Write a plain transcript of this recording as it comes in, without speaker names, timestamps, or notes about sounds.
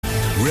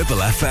Ribble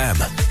FM.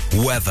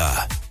 Weather.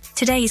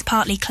 Today's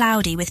partly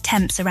cloudy with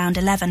temps around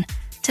 11.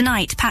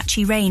 Tonight,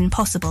 patchy rain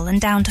possible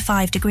and down to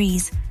 5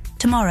 degrees.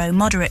 Tomorrow,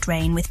 moderate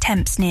rain with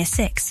temps near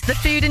 6. The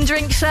Food and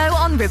Drink Show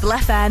on Ribble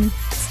FM.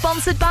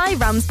 Sponsored by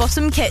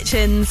Ramsbottom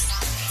Kitchens.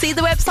 See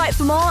the website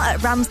for more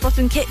at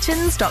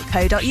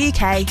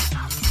ramsbottomkitchens.co.uk.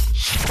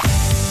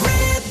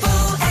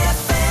 Ribble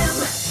FM.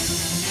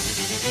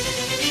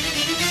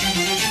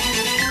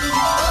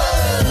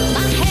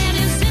 My head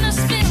is in a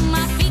spin,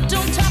 my feet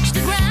don't touch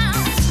the ground.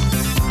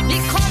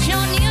 Because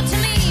you're near to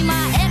me, my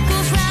head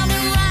goes round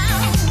and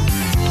round.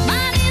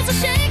 My knees are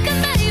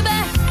shaking, baby.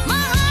 My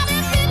heart,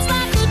 it beats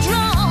like a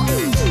drum.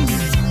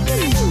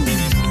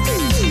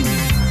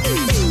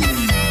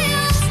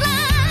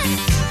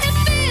 It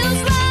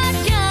feels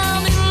like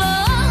I'm in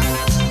love.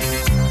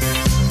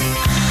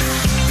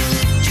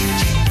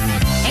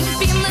 Ain't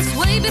been this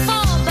way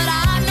before, but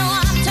I know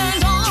I'm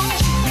turned on.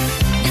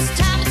 This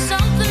time it's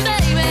something,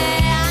 baby,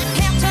 I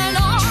can't turn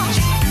on.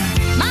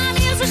 My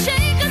knees are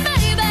shaking,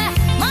 baby.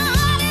 My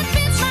heart, it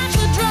beats like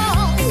a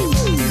drum.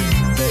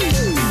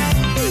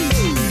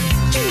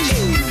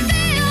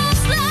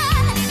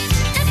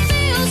 It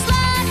feels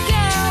like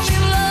I'm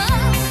in love. My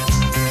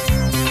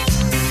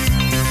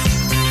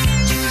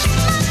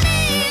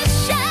knees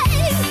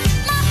shake,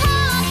 my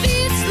heart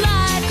beats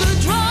like a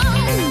drum.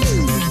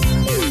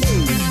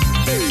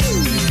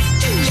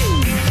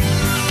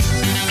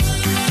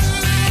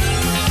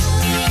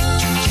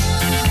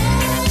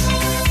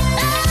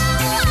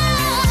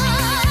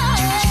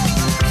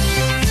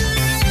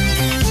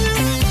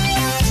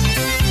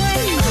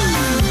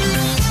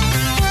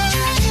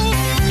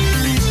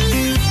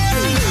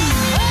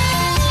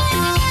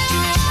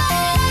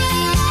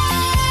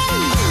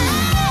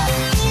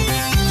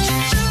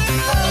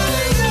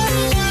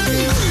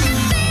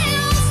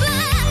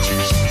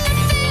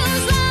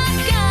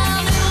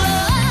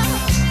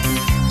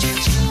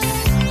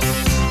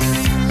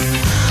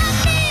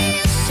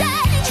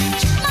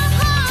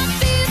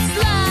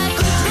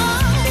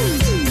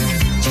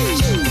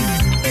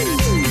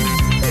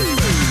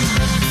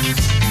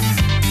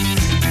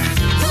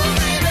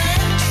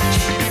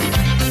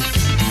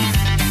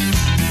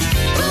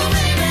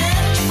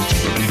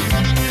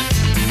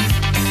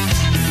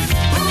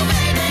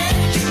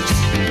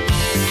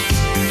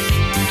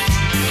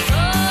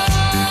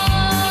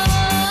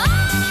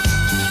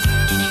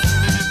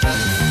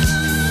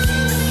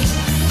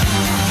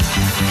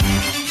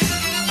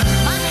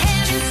 My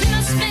head is in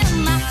a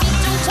spin, my feet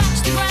don't touch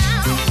the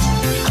ground.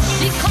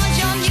 Because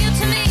you're near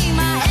to me,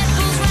 my head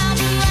goes round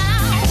and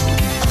round.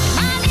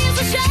 My knees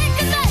are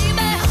shaking, baby.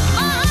 My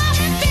heart,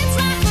 it beats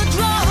like a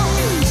drum.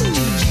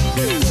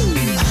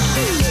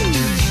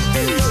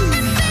 It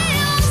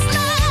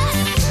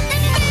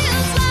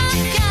feels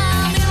like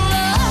I'm in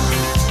love.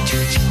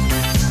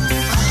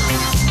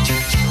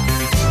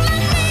 My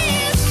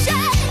knees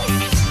shake,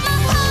 my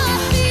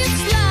heart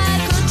beats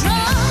like a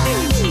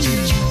drum.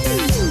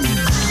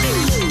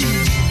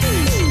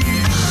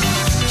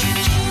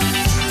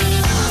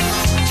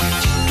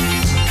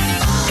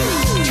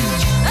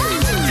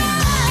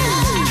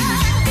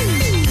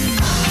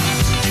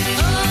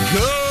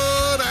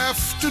 Good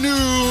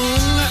afternoon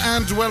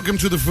and welcome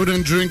to the Food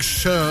and Drink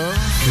Show.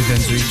 Food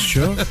and Drink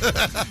Show.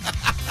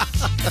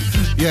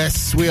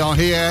 Yes, we are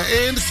here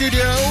in the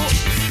studio.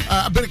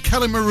 A bit of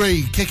Kelly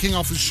Marie kicking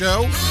off the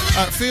show.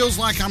 Feels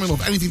like I'm in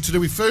love. Anything to do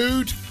with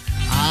food,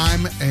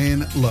 I'm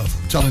in love.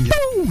 I'm telling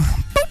you.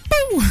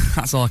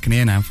 That's all I can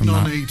hear now from No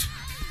that. need.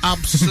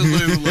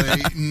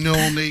 Absolutely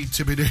no need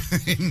to be doing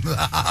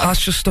that. That's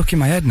just stuck in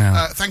my head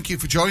now. Thank you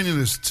for joining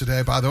us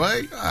today, by the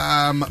way.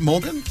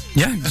 Morgan?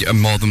 Yeah, you're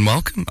more than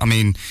welcome. I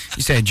mean,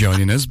 you say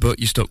joining us, but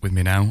you're stuck with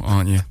me now,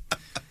 aren't you?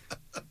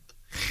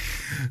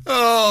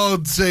 Oh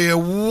dear,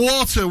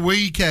 what a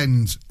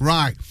weekend.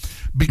 Right,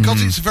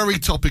 because it's very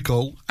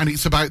topical and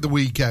it's about the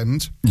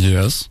weekend,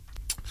 Yes.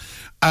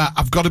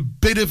 I've got a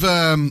bit of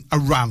a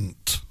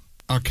rant,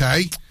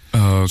 okay?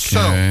 Okay. So,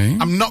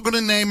 I'm not going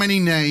to name any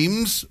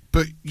names,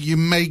 but you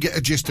may get a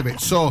gist of it.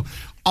 So,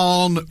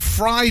 on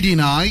Friday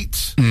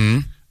night,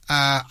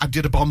 I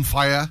did a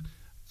bonfire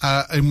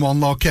in one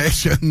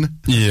location.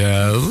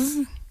 Yes.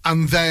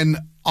 And then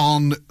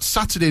on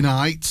Saturday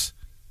night,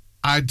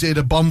 I did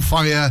a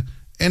bonfire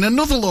in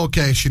another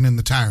location in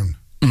the town.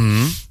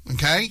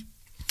 Okay?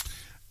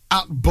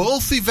 At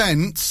both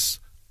events,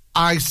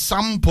 I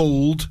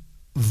sampled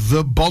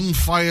the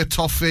bonfire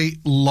toffee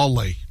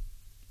lolly.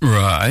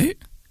 Right.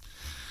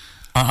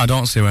 I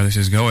don't see where this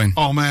is going.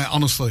 Oh, mate,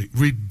 honestly,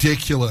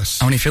 ridiculous.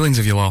 How many fillings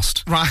have you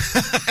lost? Right,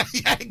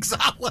 yeah,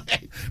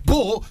 exactly.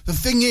 But the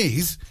thing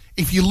is,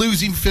 if you're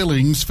losing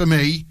fillings, for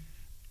me,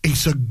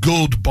 it's a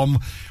good bomb.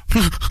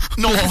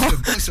 No,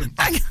 listen.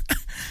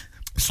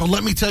 So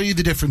let me tell you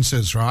the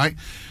differences, right?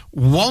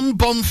 One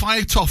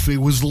bonfire toffee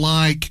was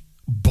like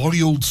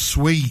boiled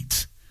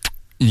sweet.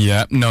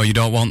 Yeah, no, you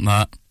don't want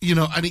that. You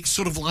know, and it's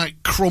sort of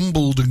like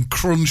crumbled and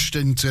crunched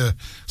into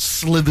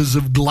slithers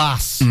of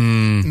glass.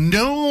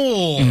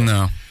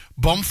 No.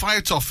 Bonfire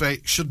toffee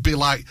should be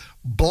like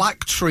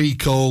black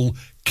treacle,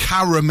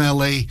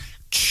 caramelly,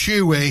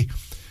 chewy,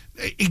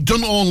 it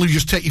doesn't only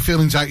just take your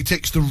fillings out, it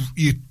takes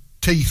your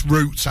teeth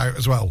roots out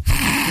as well.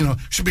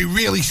 Should be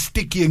really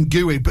sticky and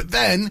gooey. But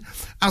then,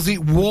 as it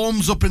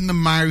warms up in the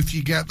mouth,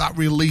 you get that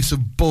release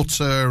of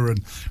butter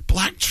and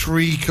black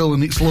treacle,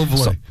 and it's lovely.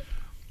 So,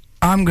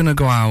 I'm going to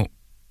go out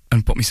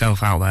and put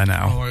myself out there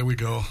now. Oh, here we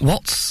go.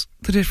 What's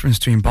the difference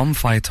between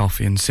bonfire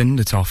toffee and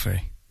cinder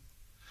toffee?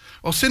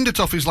 Well, cinder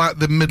toffee's like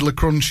the middle of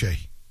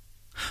crunchy.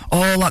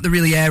 Oh, like the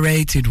really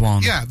aerated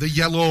one? Yeah, the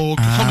yellow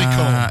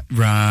honeycomb.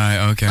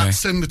 Right, okay. That's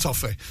cinder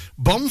toffee.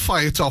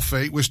 Bonfire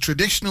toffee was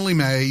traditionally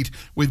made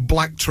with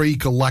black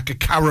treacle, like a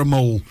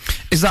caramel.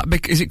 Is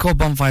it called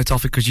bonfire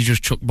toffee because you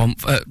just chuck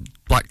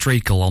black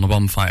treacle on a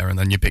bonfire and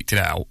then you picked it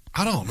out?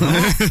 I don't know.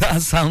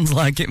 That sounds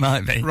like it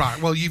might be.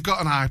 Right, well, you've got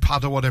an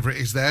iPad or whatever it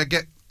is there.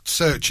 Get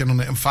searching on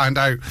it and find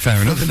out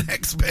Fair enough. the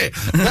next bit.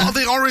 What are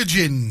the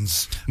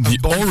origins?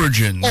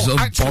 Origins of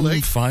actually,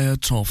 bonfire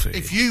toffee.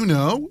 If you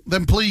know,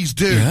 then please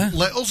do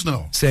let us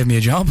know. Save me a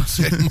job.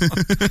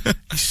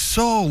 He's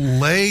so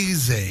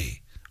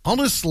lazy.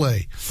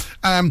 Honestly.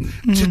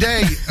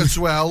 Today as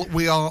well,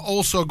 we are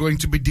also going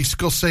to be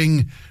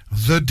discussing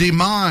the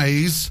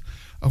demise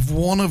of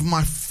one of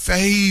my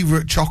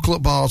favourite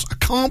chocolate bars. I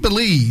can't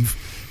believe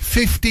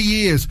 50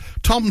 years.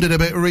 Tom did a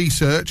bit of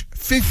research.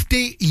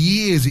 50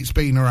 years it's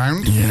been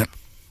around. Yeah.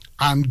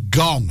 And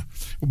gone.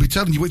 We'll be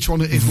telling you which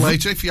one it is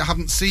later if you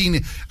haven't seen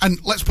it.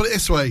 And let's put it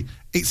this way.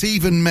 It's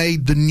even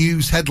made the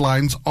news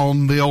headlines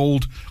on the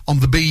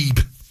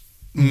Beeb.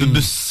 The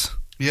bus.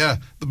 Yeah.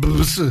 The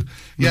bus.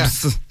 Yeah.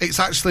 It's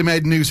actually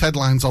made news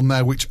headlines on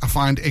there, which I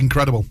find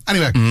incredible.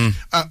 Anyway,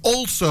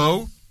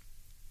 also...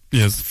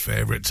 Yes.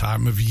 Favourite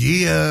time of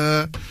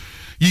year.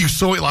 You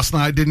saw it last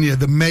night, didn't you?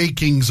 The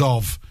makings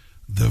of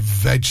the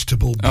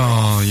vegetable broth.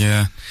 Oh,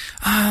 yeah.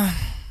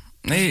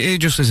 It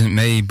just isn't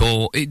me,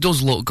 but it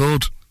does look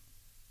good.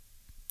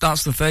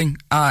 That's the thing.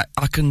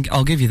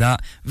 I'll give you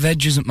that.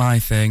 Veg isn't my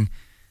thing.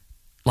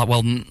 Like,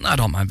 well, I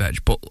don't mind veg,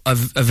 but a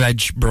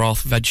veg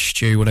broth, veg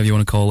stew, whatever you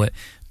want to call it,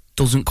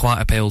 doesn't quite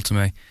appeal to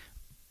me.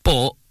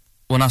 But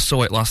when I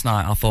saw it last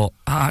night, I thought,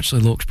 that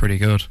actually looks pretty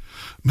good.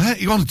 Mate,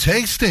 you want to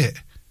taste it?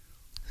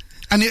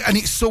 And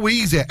it's so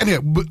easy.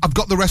 Anyway, I've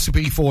got the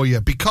recipe for you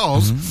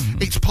because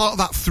it's part of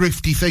that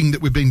thrifty thing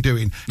that we've been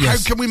doing.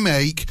 Yes. How can we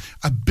make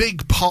a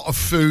big pot of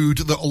food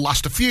that will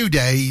last a few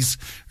days,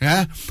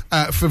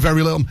 for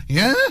very little...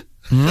 Yeah?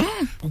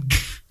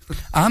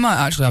 I might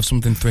actually have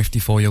something thrifty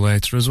for you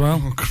later as well.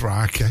 Oh,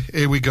 crikey.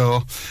 Here we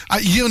go.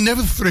 You're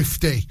never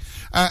thrifty.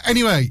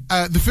 Anyway,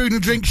 the Food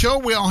and Drink Show,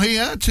 we are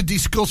here to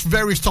discuss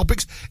various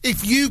topics.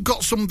 If you've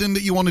got something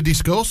that you want to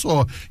discuss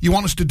or you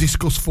want us to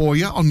discuss for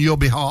you on your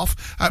behalf,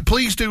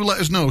 please do let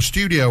us know.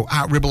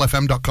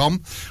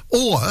 studio@ribblefm.com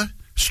or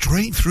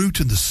straight through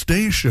to the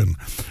station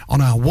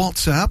on our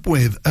WhatsApp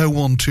with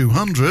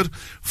 01200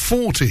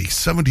 40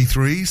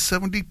 73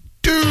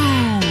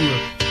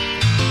 72.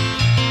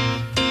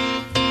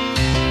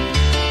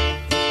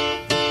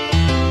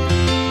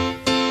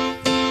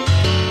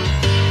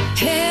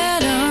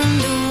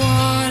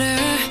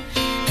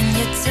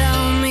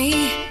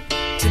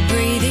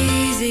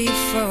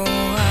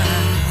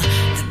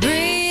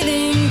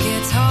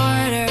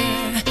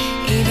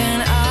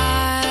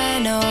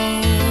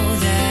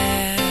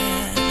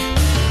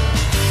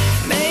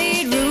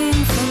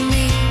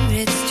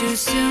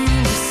 Soon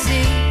to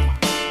see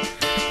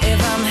if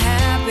I'm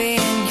happy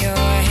in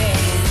your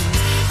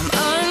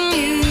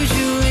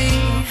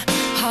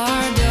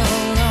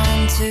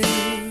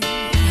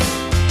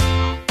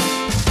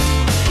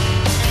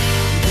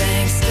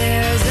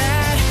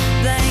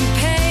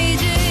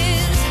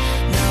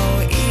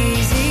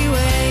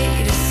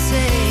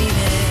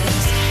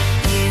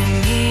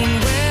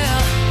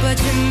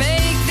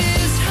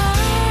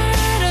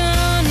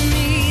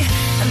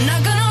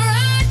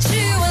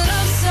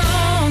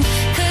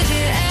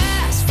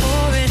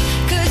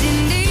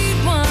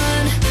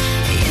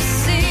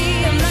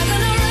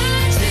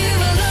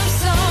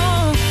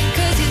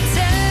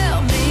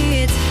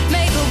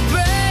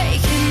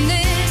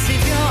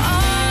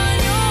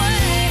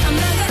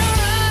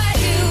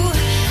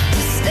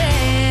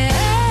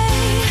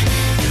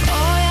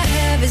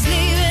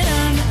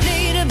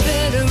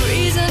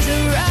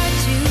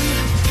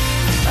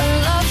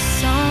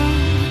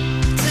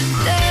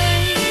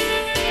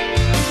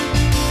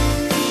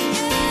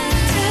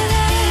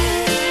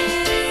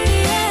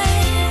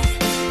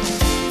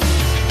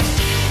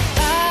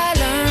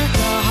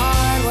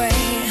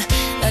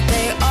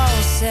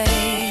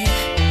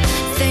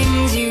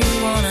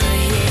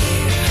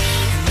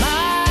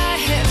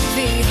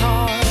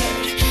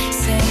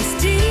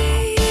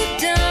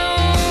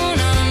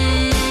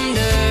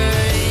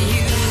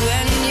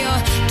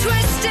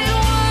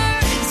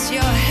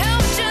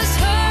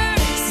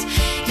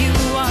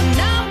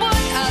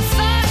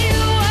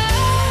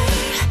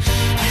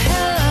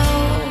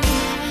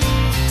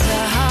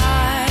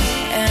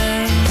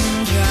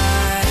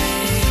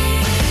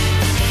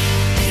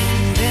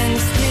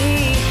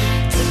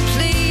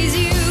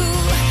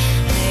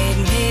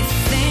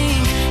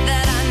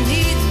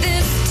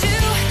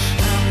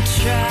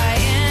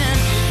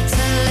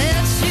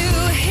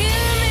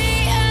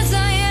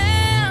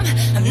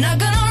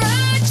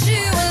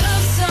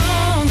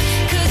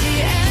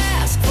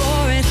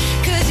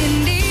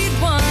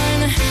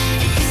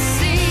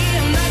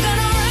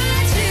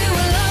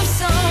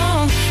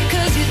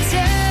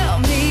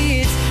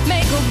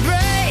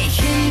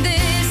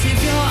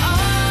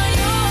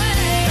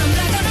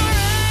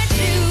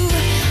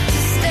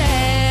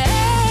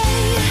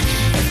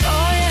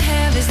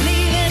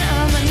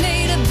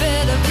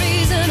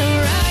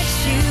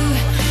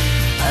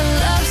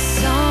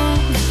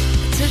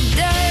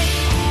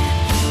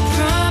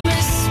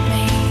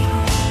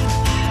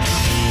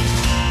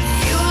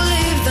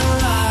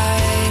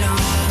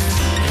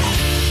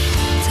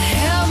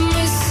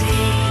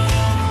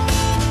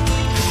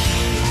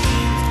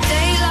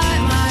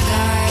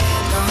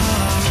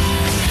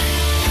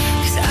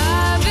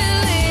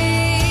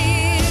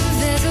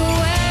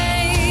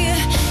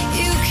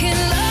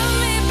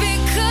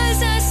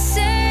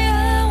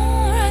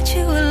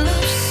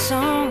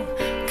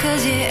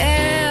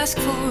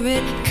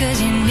 'cause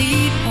you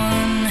need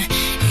one.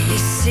 You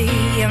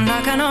see, I'm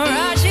not gonna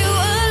write you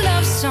a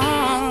love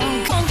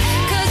song,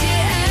 'cause you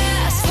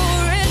asked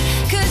for it,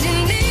 'cause you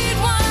need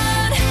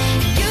one.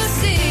 You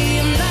see,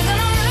 I'm not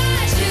gonna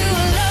write you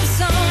a love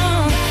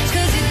song,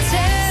 'cause you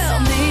tell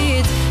me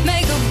it's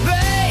make or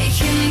break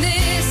in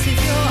this. If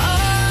you're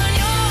on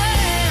your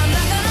way, I'm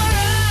not gonna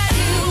write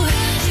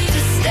you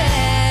to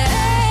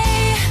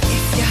stay.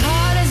 If your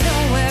heart is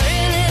nowhere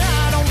in it,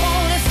 I don't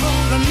want it for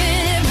a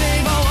minute,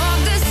 babe. I walk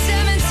the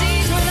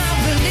 17s when I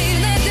believe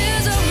that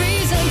there's a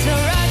reason to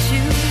write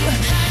you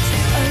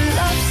a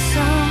love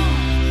song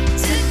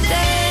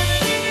today.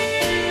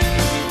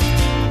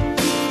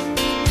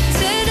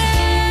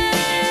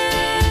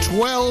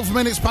 12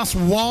 minutes past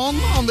 1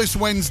 on this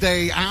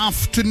Wednesday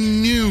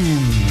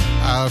afternoon.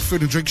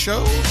 Food and Drink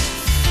Show.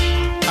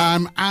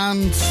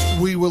 And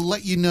we will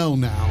let you know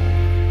now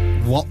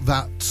what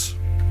that...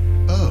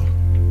 Oh.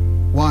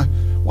 Why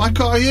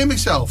can't I hear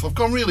myself? I've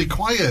gone really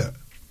quiet.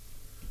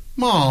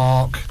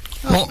 Mark.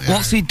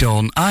 What's he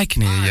done? I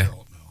can hear I you.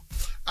 don't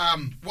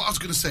know. What I was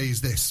going to say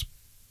is this.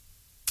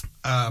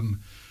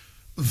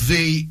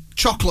 The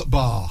chocolate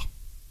bar.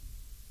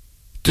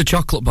 The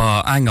chocolate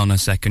bar, hang on a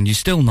second, you're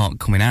still not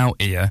coming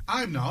out here.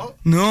 I'm not.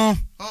 No.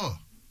 Oh.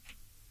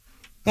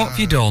 What have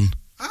you done?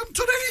 I haven't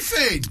done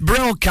anything.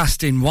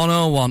 Broadcasting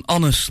 101,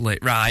 honestly.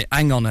 Right,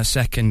 hang on a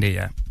second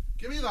here.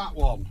 Give me that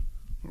one.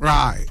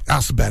 Right,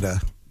 that's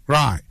better.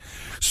 Right.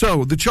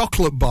 So, the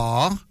chocolate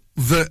bar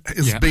that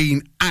has Yeah.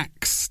 been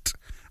axed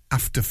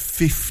after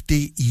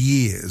 50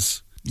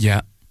 years,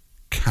 Yeah.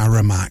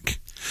 Caramac.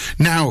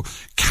 Now,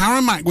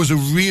 Caramac was a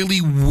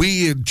really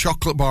weird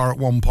chocolate bar at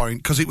one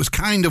point because it was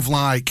kind of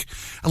like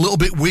a little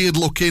bit weird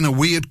looking, a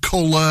weird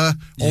colour,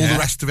 all Yeah. the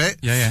rest of it.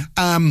 Yeah.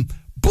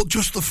 But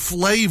just the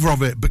flavour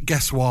of it. But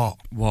guess what?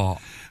 What?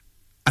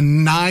 A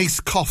nice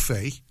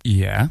coffee,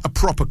 Yeah. a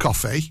proper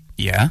coffee,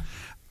 Yeah.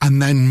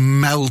 and then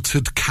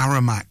melted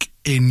Caramac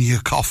in your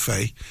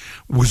coffee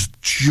was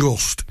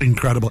just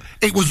incredible.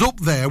 It was up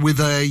there with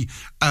a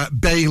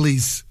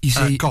Bailey's You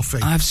see, coffee.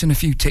 I've seen a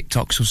few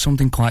TikToks of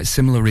something quite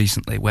similar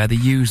recently where they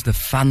use the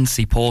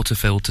fancy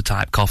portafilter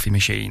type coffee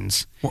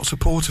machines. What's a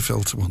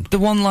portafilter one? The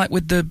one like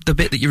with the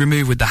bit that you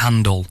remove with the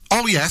handle.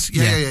 Oh, yes.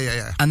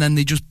 Yeah. And then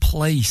they just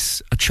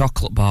place a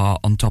chocolate bar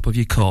on top of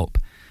your cup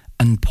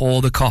and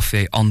pour the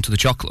coffee onto the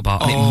chocolate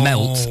bar, and it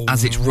melts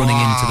as it's running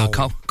into the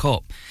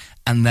cup.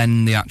 And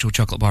then the actual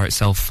chocolate bar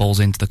itself falls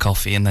into the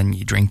coffee, and then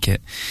you drink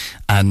it.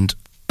 And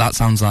that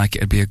sounds like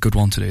it'd be a good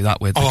one to do that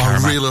with. Oh, the I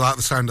Caramac. really like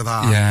the sound of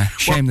that. Yeah,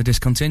 shame they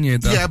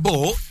discontinued though. Yeah,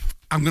 but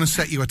I'm going to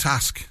set you a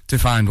task. To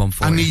find one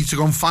for I you. need you to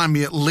go and find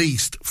me at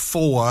least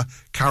 4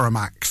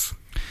 Caramacs.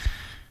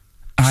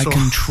 I So-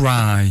 can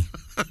try.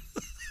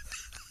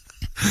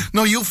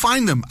 No, you'll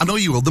find them. I know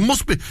you will. There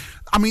must be...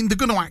 I mean, they're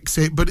going to axe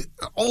it, but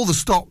all the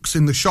stocks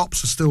in the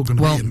shops are still going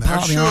to Well, be in there,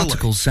 part of the surely.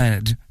 article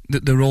said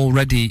that they're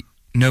already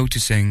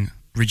noticing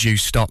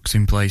reduced stocks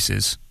in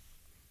places.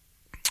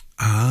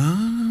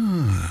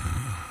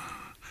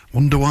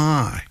 Wonder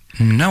why.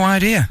 No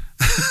idea.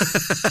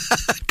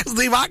 Because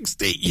they've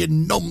axed it, you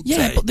numpty.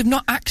 Yeah, but they've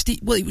not axed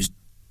it. Well, it was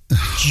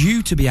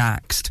due to be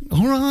axed.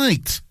 All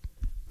right.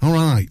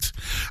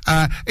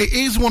 It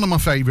is one of my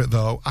favourite,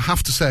 though. I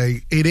have to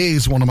say, it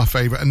is one of my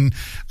favourite. And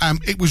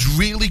it was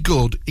really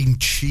good in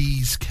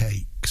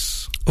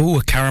cheesecakes. Oh,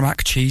 a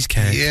Caramac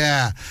cheesecake.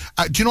 Yeah.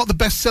 Do you know what the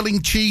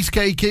best-selling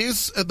cheesecake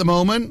is at the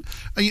moment?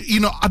 You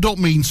know, I don't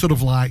mean sort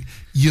of like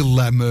your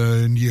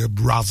lemon, your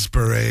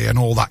raspberry and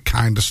all that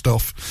kind of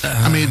stuff.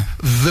 I mean,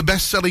 the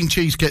best-selling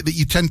cheesecake that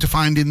you tend to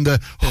find in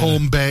the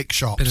home bake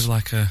shops. Bit of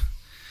like a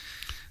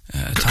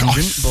tangent.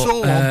 Gosh,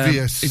 so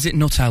obvious. Is it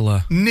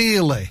Nutella?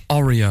 Nearly.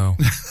 Oreo?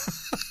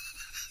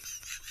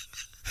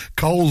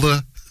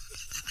 Colder.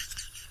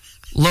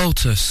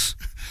 Lotus?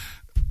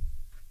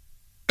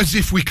 As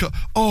if we could...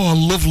 Oh, I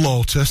love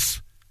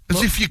Lotus.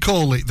 As if you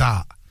call it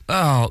that.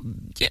 Oh,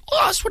 yeah,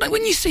 well, that's what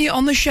when you see it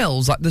on the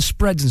shelves, like the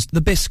spreads and the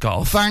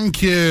Biscoff.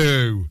 Thank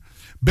you.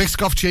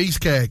 Biscoff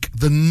cheesecake,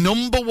 the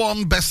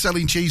 #1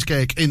 best-selling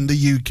cheesecake in the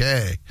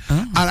UK.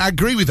 And I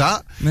agree with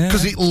that,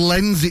 because it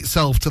lends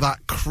itself to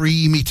that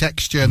creamy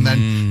texture and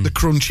then the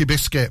crunchy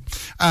biscuit.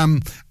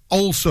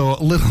 Also,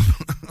 a little...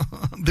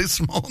 this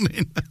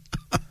morning...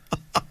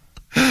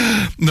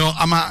 No,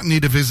 I might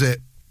need a visit.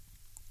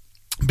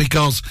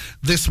 Because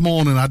this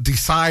morning I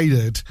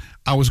decided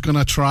I was going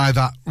to try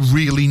that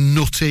really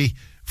nutty,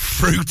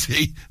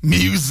 fruity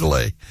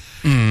muesli.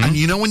 And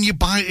you know when you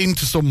bite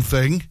into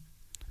something...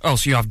 Oh,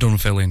 so you have done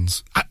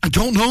fillings? I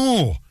don't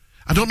know.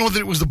 I don't know that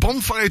it was the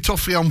bonfire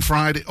toffee on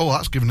Friday. Oh,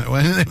 that's giving it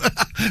away.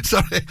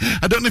 Sorry.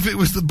 I don't know if it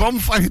was the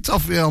bonfire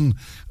toffee on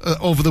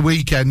over the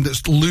weekend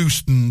that's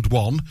loosened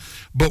one.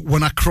 But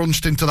when I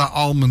crunched into that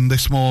almond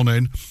this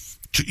morning...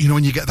 You know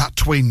when you get that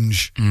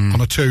twinge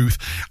on a tooth,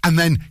 and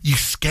then you're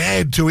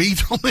scared to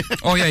eat on it.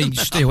 Oh yeah, you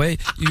just stay away.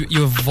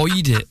 You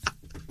avoid it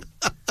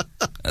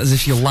as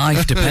if your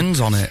life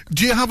depends on it.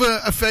 Do you have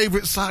a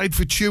favourite side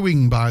for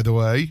chewing, by the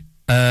way?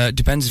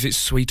 Depends if it's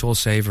sweet or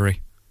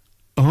savoury.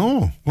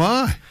 Oh,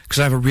 why? Because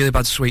I have a really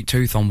bad sweet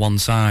tooth on one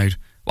side.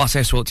 Well, I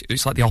say sweet.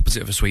 It's like the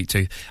opposite of a sweet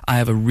tooth. I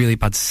have a really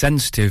bad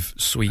sensitive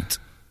sweet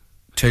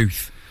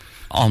tooth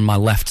on my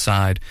left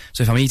side.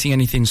 So if I'm eating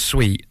anything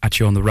sweet, I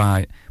chew on the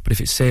right. But if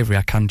it's savoury,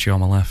 I can chew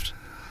on my left.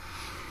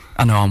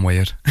 I know I'm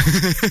weird.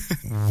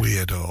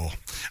 Weirdo.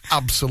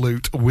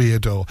 Absolute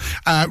weirdo.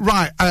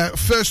 Right,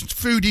 first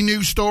foodie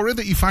news story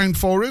that you found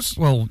for us.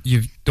 Well,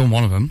 you've done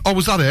one of them. Oh,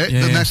 was that it?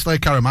 Yeah, the yeah. Nestle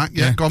Karamak?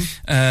 Yeah, go on.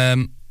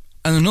 And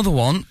another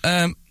one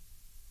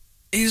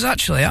is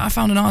actually, I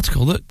found an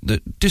article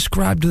that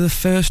described the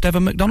first ever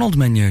McDonald's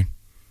menu,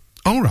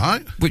 All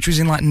right. which was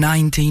in like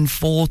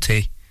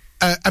 1940.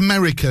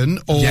 American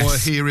or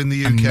Yes. here in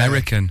the UK?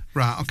 American.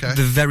 Right, okay.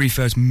 The very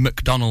first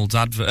McDonald's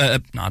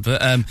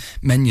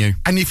menu.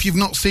 And if you've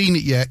not seen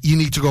it yet, you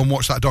need to go and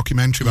watch that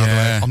documentary, by the way,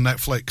 Yeah. on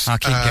Netflix. I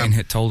keep getting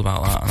told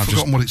about that. And I've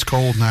forgotten what it's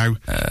called now.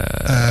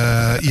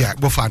 Yeah,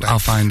 we'll find out. I'll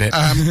find it.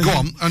 Go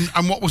on.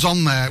 And what was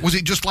on there? Was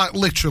it just like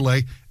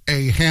literally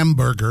a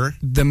hamburger?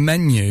 The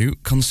menu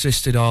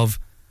consisted of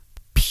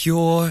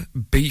pure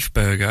beef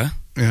burger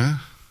Yeah.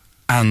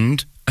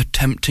 and a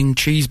tempting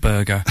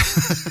cheeseburger.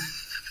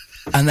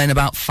 And then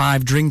about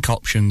 5 drink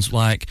options,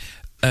 like...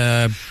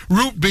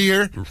 root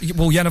beer.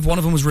 Well, yeah, one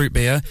of them was root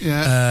beer.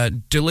 Yeah.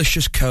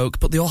 Delicious Coke,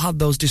 but they all had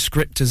those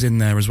descriptors in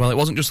there as well. It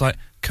wasn't just like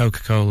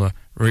Coca-Cola,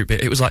 root beer.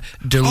 It was like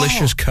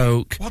delicious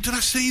Coke, What did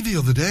I see the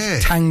other day?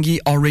 tangy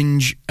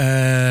orange,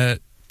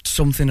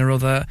 something or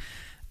other.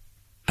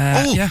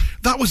 Yeah.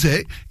 That was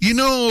it. You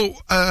know,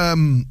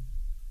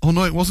 oh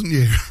no, it wasn't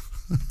you.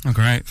 Oh,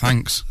 great,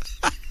 thanks.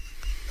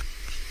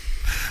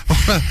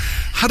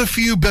 Had a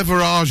few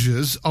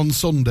beverages on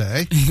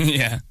Sunday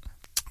Yeah.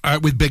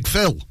 with Big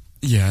Phil.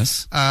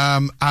 Yes.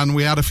 And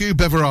we had a few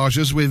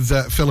beverages with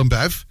Phil and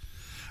Bev.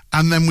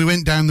 And then we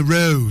went down the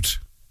road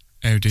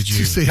Oh, did you?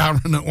 to see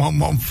Aaron at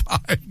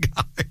 115,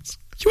 guys.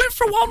 You went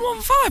for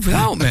 115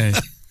 without me?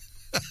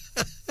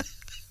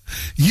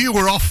 You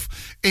were off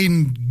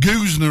in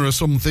Goosner or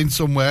something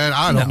somewhere.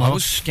 I don't know. I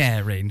was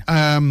scaring.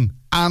 And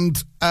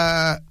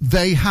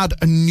they had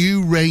a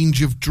new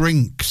range of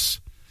drinks.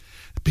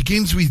 It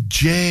begins with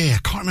J. I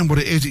can't remember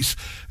what it is. It's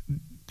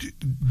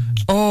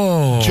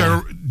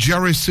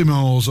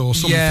Gerissimos or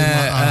something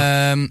like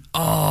that.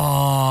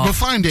 We'll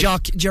find it.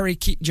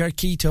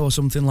 Jerikito or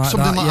something like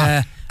Something that. like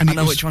Yeah, that. And I it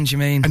know was- which ones you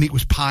mean. And it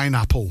was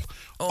pineapple.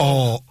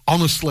 Oh,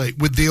 honestly,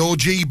 with the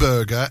OG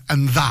burger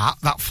and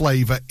that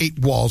flavour, it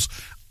was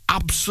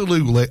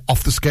absolutely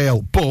off the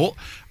scale. But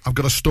I've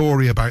got a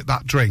story about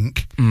that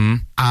drink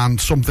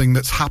and something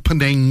that's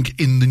happening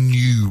in the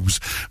news.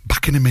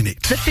 Back in a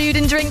minute. The Food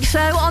and Drink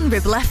Show on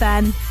Ribble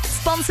FM.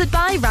 Sponsored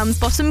by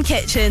Ramsbottom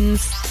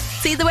Kitchens.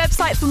 See the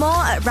website for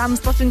more at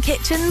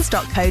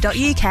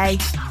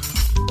ramsbottomkitchens.co.uk.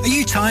 Are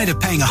you tired of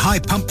paying a high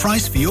pump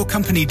price for your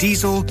company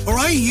diesel? Or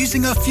are you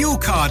using a fuel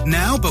card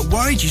now but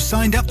worried you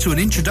signed up to an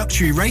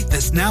introductory rate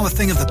that's now a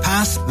thing of the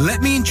past?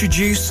 Let me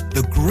introduce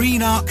the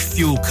Green Arc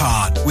Fuel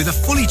Card. With a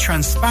fully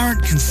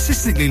transparent,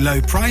 consistently low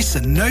price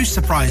and no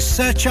surprise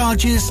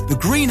surcharges, the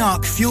Green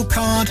Arc Fuel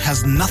Card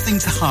has nothing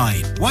to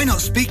hide. Why not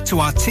speak to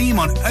our team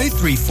on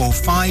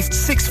 0345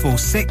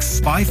 646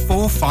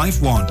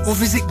 5451 or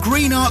visit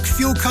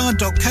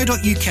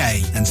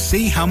greenarcfuelcard.co.uk and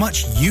see how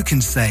much you can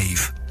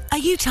save. Are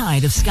you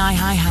tired of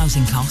sky-high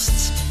housing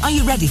costs? Are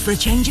you ready for a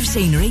change of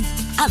scenery?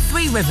 At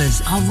Three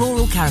Rivers, our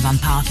rural caravan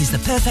park is the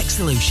perfect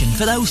solution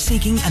for those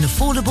seeking an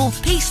affordable,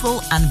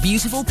 peaceful and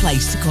beautiful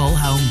place to call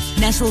home.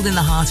 Nestled in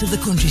the heart of the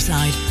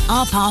countryside,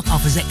 our park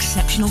offers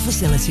exceptional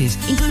facilities,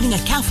 including a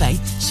cafe,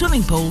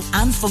 swimming pool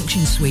and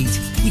function suite.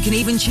 You can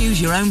even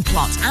choose your own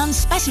plot and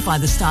specify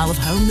the style of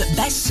home that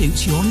best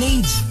suits your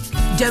needs.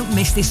 Don't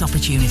miss this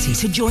opportunity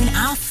to join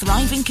our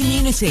thriving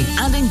community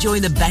and enjoy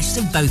the best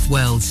of both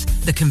worlds.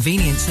 The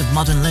convenience of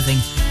modern living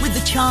with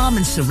the charm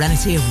and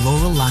serenity of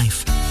rural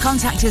life.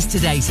 Contact us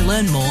today to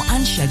learn more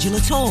and schedule a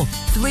tour.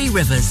 Three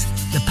Rivers,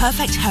 the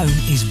perfect home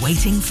is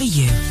waiting for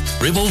you.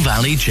 Ribble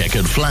Valley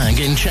Checkered Flag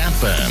in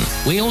Chatburn.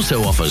 We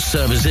also offer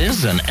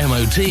services and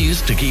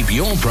MOTs to keep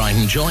your pride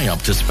and joy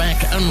up to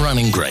spec and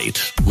running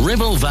great.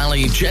 Ribble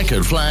Valley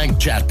Checkered Flag,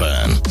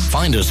 Chatburn.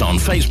 Find us on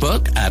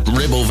Facebook at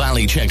Ribble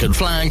Valley Checkered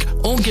Flag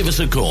or give us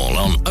a call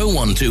on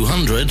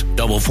 01200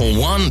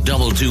 441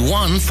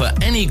 221 for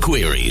any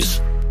queries.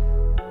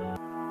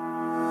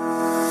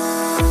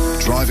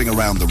 Driving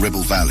around the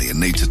Ribble Valley and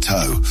need to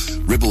tow?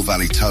 Ribble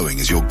Valley Towing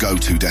is your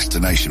go-to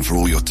destination for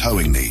all your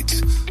towing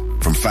needs.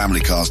 From family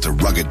cars to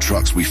rugged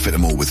trucks, we fit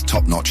them all with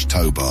top-notch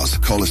tow bars.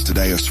 Call us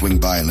today or swing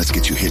by and let's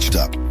get you hitched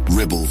up.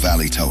 Ribble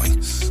Valley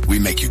Towing. We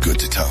make you good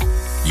to tow.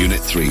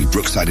 Unit 3,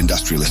 Brookside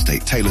Industrial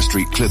Estate, Taylor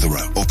Street,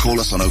 Clitheroe. Or call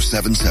us on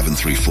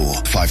 07734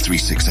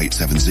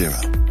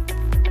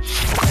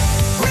 536870.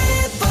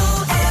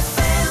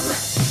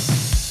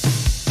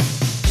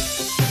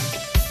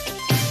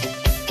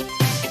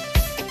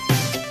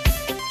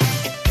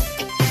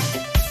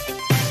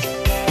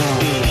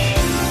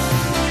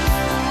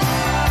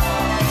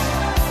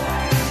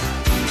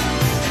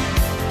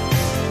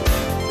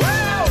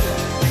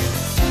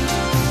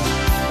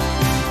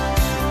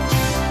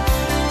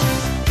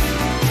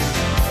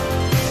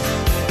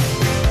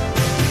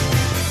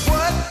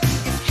 What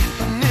is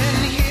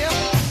happening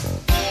here?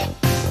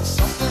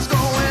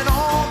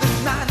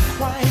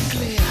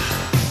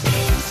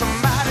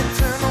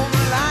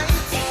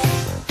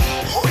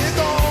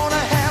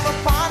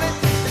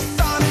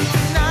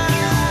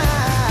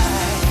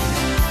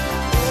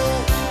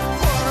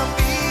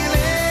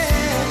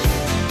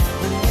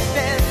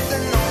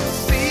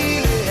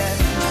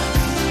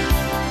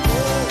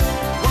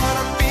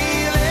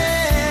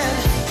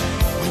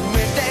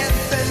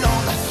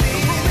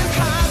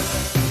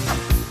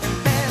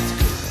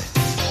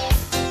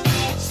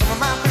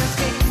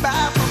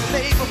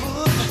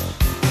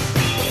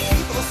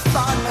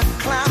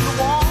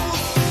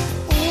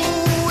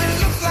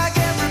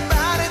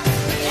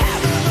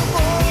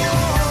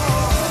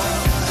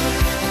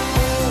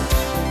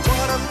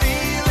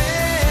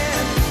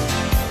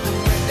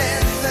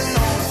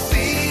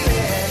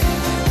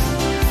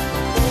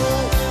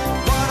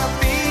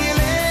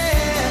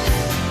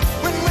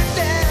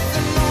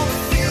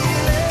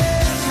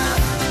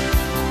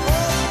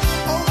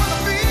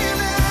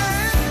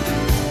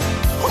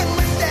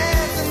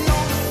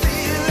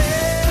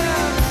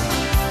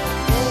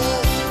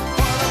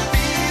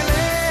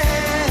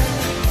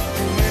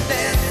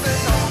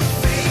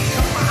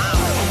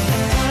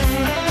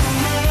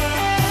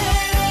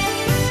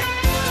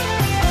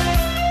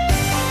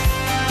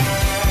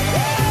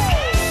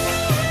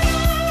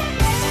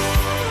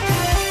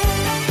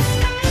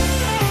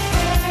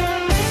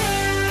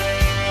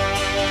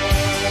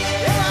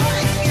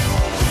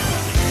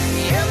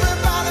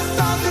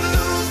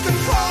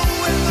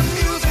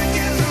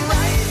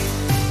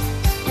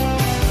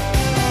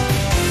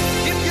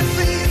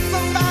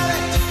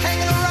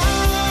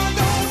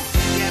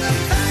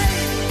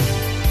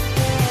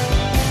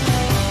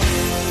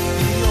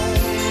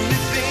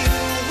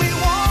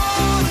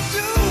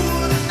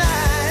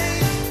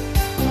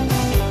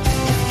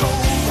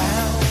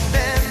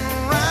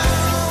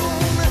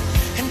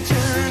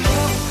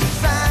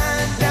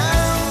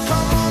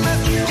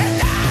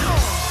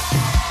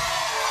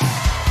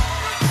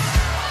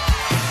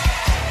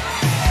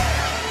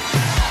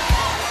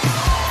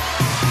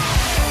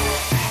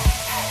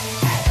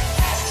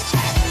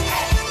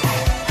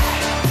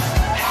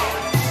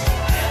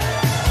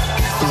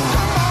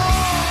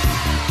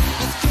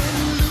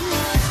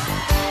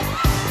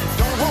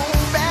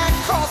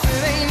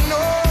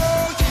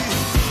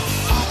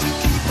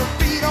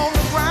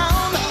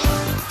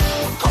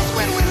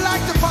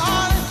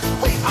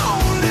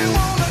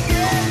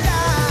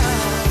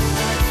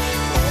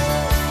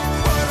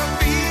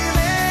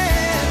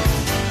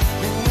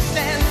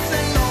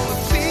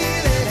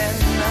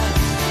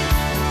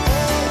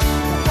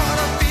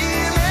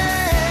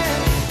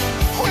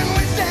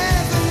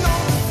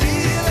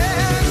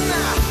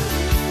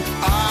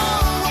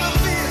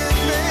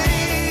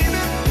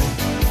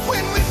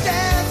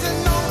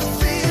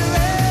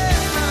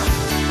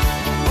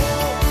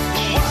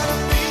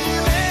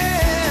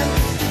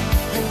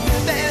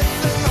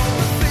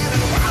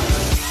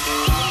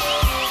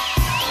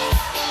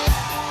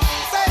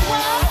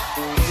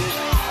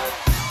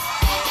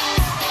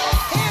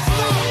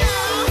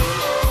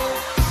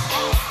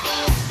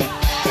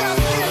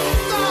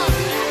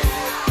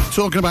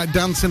 Talking about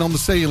dancing on the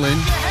ceiling.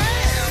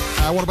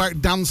 What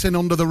about dancing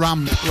under the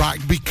ramp? Right,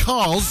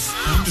 because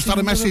just had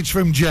a message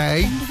from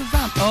Jay. Under the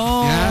ramp.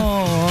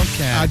 Oh,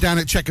 okay. Down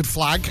at Checkered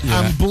Flag.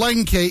 And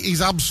Blanky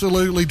is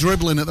absolutely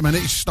dribbling at the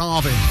minute. He's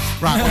starving.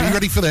 Right, are you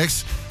ready for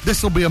this?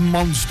 This will be a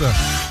monster.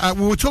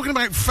 We were talking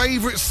about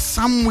favourite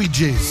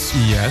sandwiches.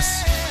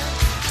 Yes.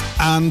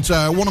 And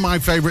one of my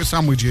favourite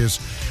sandwiches,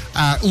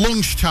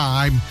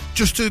 lunchtime,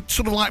 just to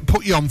sort of like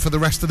put you on for the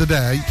rest of the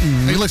day.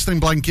 Are you listening,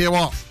 Blanky, or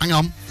what? Hang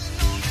on.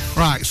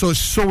 Right, so it's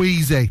so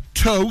easy.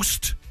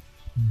 Toast,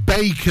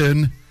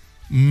 bacon,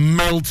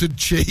 melted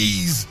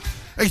cheese.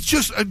 It's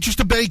just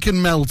a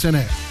bacon melt,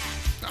 innit?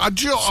 I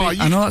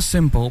know that's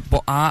simple,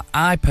 but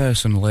I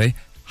personally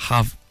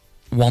have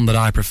one that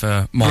I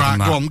prefer more than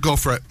that. Right, go on, go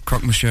for it.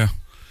 Croque Monsieur.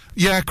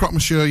 Yeah, Croque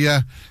Monsieur,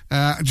 yeah.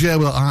 Jay,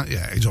 well,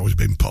 he's always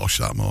been posh,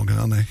 that Morgan,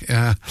 hasn't he?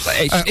 Yeah.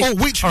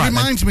 Which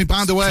reminds me,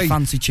 by the way...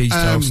 fancy cheese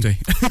toasty.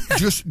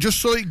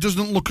 just so it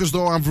doesn't look as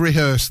though I've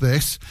rehearsed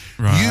this,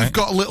 right. You've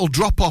got a little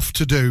drop-off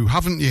to do,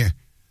 haven't you?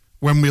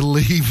 When we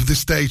leave the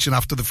station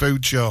after the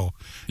food show.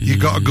 You've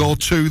got to go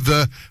to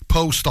the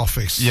post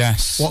office.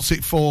 Yes. What's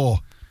it for?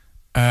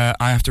 I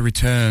have to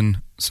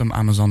return some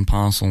Amazon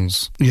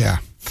parcels. Yeah.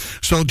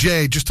 So,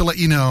 Jay, just to let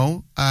you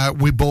know,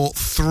 we bought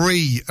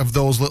 3 of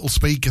those little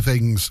speaker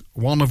things,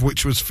 one of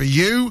which was for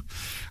you,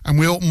 and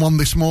we opened one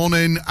this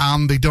morning,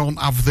 and they don't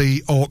have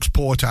the aux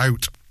port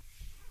out.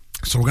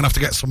 So we're going to have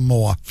to get some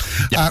more.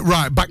 Yep.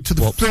 Right, back to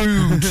the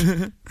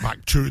food.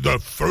 Back to the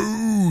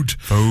food.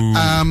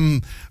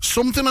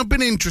 Something I've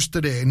been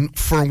interested in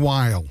for a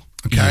while,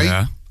 okay?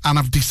 Yeah. And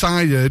I've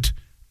decided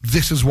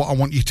this is what I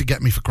want you to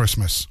get me for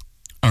Christmas.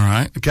 All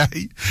right.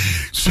 Okay.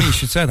 So you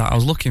should say that. I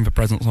was looking for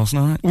presents last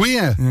night. Were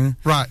you? Yeah.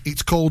 Right.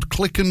 It's called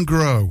Click and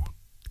Grow.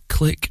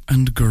 Click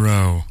and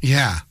Grow.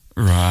 Yeah.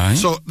 Right.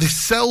 So this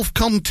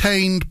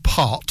self-contained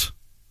pot,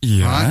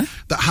 yeah, right,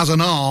 that has an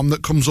arm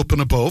that comes up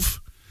and above.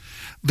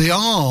 The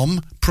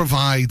arm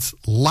provides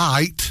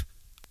light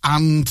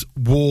and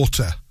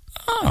water.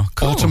 Oh,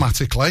 cool.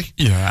 Automatically.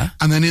 Yeah.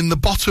 And then in the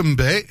bottom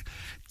bit,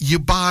 you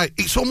buy,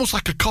 it's almost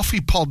like a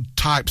coffee pod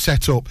type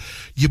setup.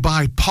 You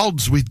buy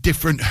pods with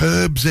different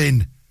herbs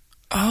in.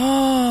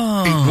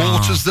 Oh. It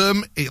waters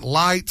them, it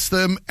lights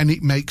them, and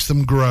it makes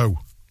them grow.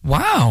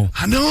 Wow.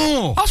 I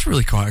know. That's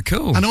really quite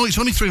cool. I know, it's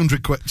only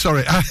 300 quid.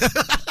 Sorry. No,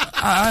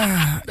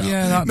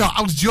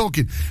 I was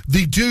joking.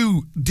 They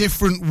do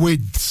different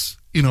widths.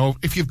 You know,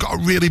 if you've got a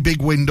really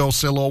big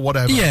windowsill or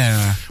whatever.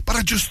 Yeah. But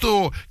I just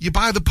thought, you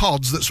buy the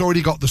pods that's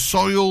already got the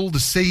soil, the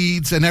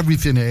seeds and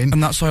everything in.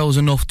 And that soil is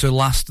enough to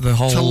last the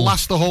whole... To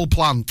last the whole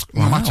plant.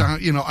 Wow. No matter,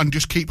 you know, and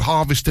just keep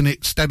harvesting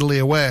it steadily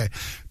away.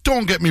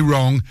 Don't get me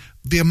wrong,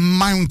 the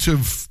amount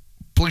of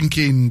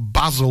blinking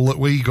basil that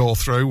we go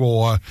through,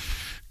 or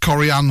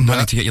coriander... I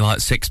need to get you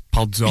like 6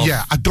 pods off.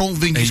 Yeah, I don't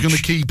think he's going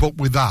to keep up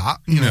with that,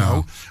 you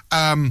know.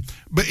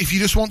 But if you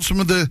just want some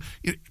of the...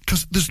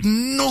 Because there's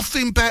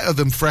nothing better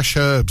than fresh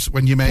herbs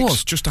when you make...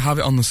 Plus, just to have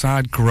it on the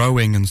side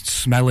growing and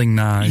smelling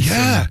nice.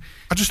 Yeah.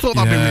 I just thought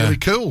that'd be really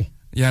cool.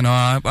 Yeah,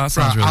 no, that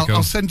sounds really cool.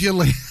 I'll send you a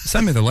link.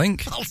 Send me the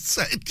link. I'll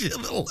send you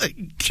the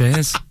link.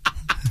 Cheers.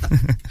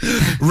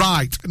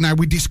 Right. Now,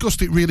 we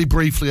discussed it really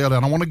briefly earlier,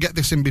 and I want to get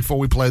this in before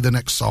we play the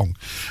next song.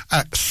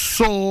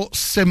 So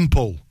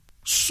simple.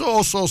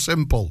 So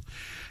simple.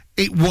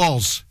 It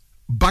was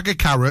bag of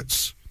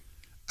carrots,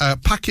 a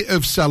packet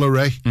of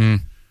celery,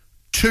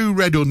 2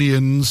 red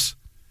onions,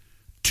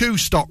 2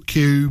 stock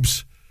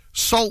cubes,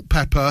 salt,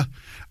 pepper,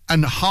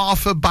 and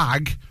half a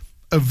bag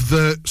of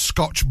the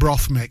Scotch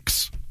broth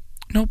mix.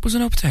 No, was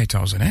there no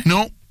potatoes in it?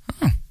 No.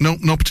 Oh. No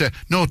potato.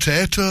 No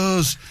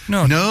potatoes.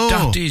 No.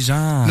 Daddy's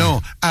eye.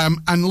 No.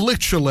 And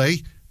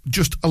literally...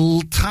 just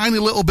a tiny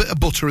little bit of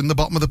butter in the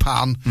bottom of the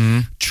pan,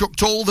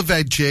 chucked all the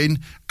veg in,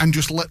 and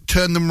just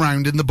turn them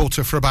round in the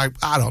butter for about,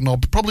 I don't know,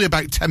 probably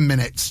about 10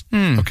 minutes,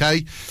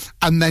 okay?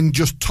 And then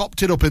just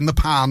topped it up in the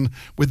pan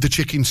with the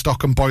chicken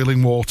stock and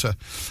boiling water.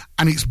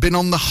 And it's been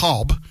on the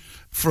hob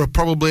for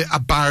probably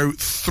about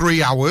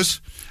 3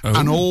 hours,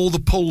 and all the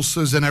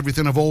pulses and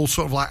everything have all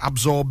sort of like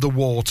absorbed the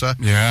water.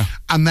 Yeah.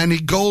 And then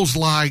it goes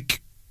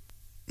like...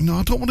 No,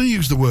 I don't want to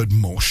use the word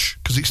mush,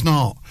 because it's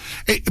not.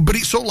 But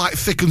it sort of like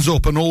thickens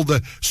up and all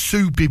the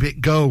soupy bit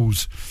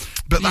goes.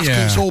 But that's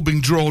because it's all been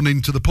drawn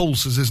into the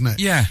pulses, isn't it?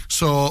 Yeah.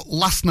 So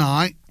last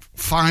night,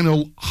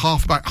 final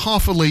about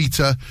half a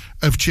litre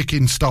of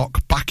chicken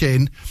stock back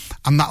in,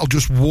 and that'll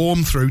just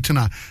warm through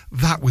tonight.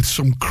 That with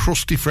some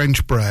crusty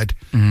French bread,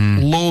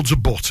 loads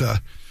of butter,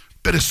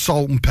 bit of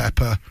salt and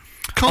pepper.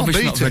 Can't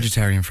Obviously beat not it.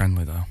 vegetarian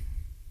friendly, though.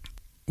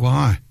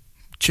 Why?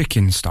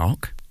 Chicken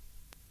stock.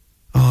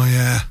 Oh,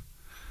 yeah.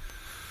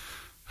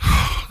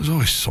 There's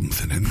always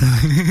something in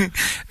there.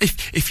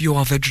 If you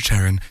are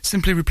vegetarian,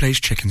 simply replace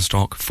chicken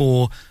stock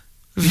for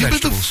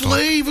vegetable but the stock.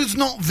 flavour's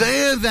not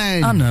there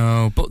then. I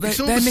know, but they're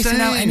the missing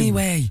out same.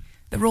 anyway.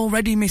 They're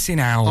already missing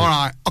out. All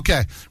right,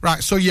 okay.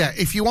 Right, so yeah,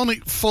 if you want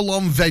it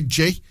full-on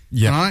veggie,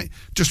 right,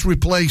 just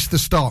replace the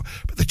stock.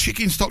 But the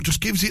chicken stock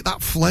just gives it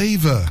that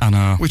flavour. I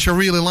know. Which I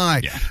really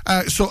like.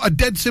 Yeah. So a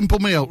dead simple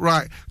meal,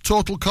 right,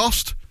 total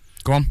cost...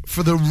 Go on.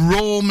 for the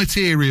raw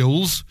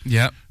materials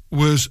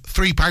was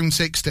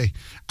 £3.60,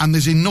 and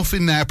there's enough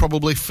in there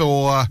probably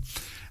for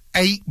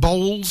 8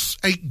 bowls,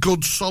 8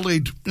 good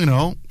solid,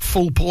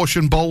 full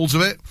portion bowls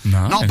of it.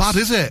 Nice. Not bad,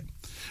 is it?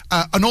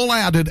 And all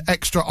I added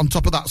extra on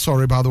top of that,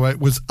 sorry, by the way,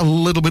 was a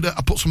little bit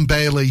I put some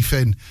bay leaf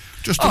in,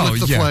 just to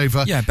lift the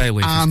flavour. Yeah, bay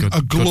leaf and is good.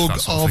 a glug good for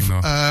that sort of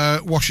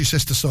thing, Wash Your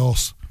Sister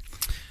sauce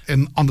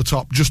on the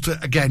top, just to,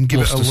 again, give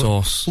it a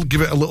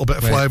little bit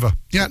of flavour.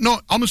 Yeah, no,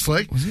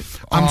 honestly,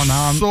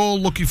 I'm so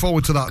looking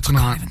forward to that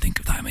tonight. I can't even think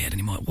of that in my head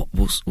anymore.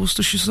 What,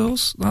 Worcestershire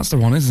sauce? That's the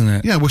one, isn't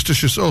it? Yeah,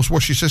 Worcestershire sauce,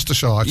 Wash Your Sister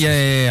sauce.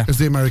 Yeah. As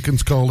the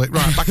Americans call it.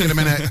 Right, back in a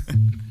minute.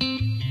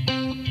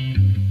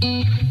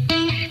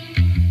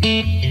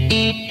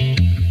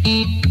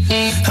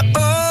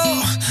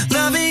 Oh,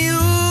 loving you,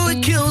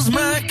 it kills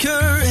my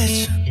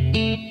courage.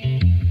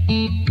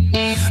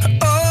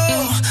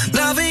 Oh,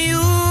 loving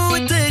you,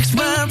 it takes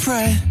my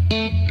pride.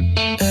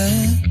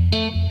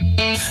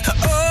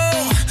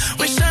 Oh,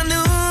 wish I knew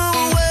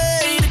a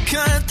way to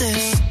cut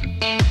this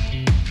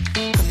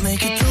and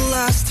make it the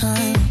last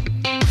time,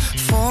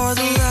 for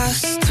the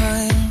last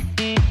time.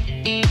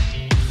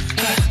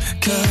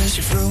 'Cause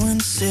you've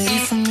ruined the city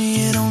for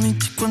me, it only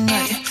took one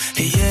night.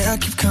 Yeah, I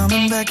keep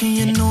coming back and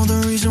you know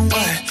the reason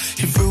why.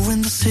 You've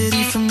ruined the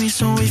city for me,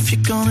 so if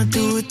you're gonna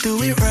do it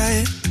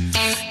right.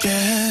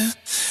 Yeah.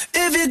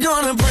 If you're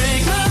gonna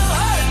break my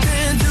heart,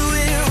 then do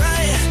it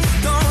right.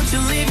 Don't you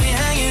leave me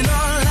hanging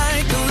on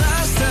like the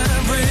last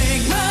time.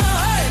 Break my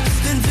heart,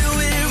 then do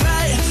it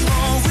right.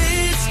 Oh,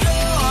 it's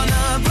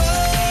gonna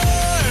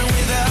burn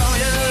without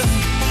you.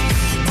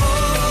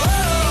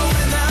 Oh,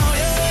 without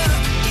you.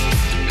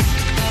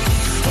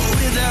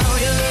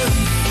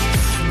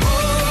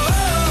 Oh,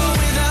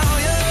 without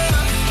you.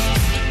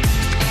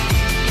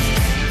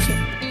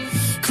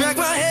 Crack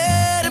my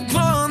head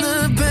upon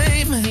the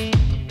pavement.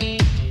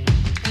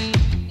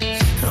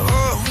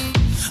 Oh,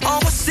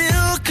 I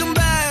still come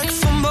back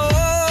for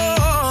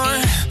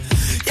more.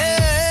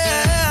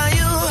 Yeah,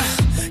 you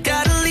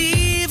gotta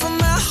leave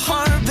my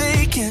heart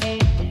vacant.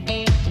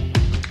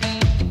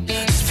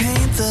 Just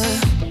paint the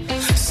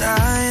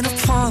sign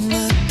upon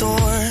the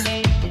door.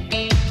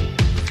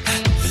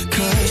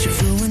 'Cause you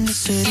ruined the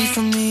city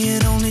for me,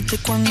 it only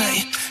took one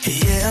night.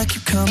 Yeah, I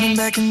keep coming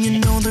back and you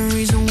know the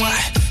reason why.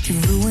 You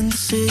ruined the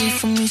city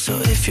for me, so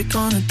if you're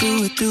gonna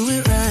do it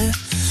right.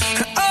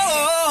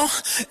 Oh,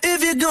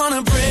 if you're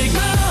gonna break my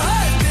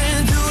heart,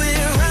 then do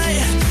it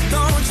right.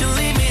 Don't you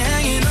leave me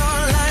hanging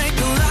on like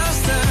the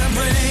last time.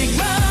 Break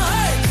my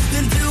heart,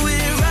 then do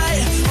it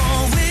right.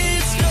 Oh,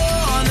 it's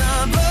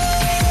gonna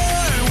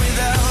burn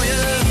without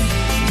you.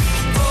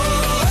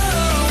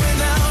 Oh,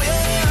 without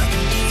you.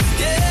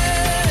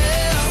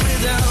 Yeah,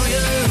 without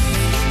you.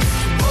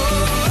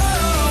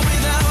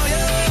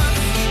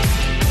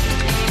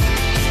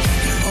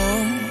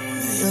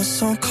 You're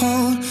so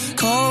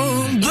cold-blooded.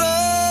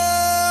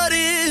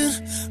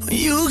 When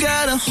you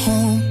got a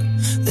home,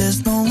 there's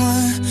no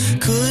one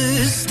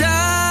could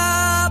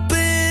stop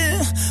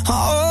it.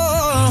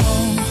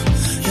 Oh,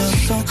 you're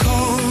so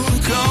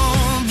cold-blooded.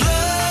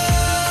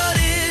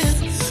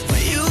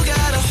 When you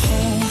got a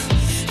home,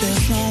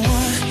 there's no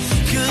one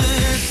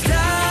could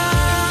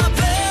stop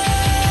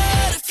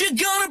it. If you're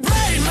gonna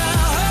break my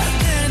heart,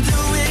 then do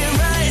it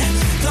right.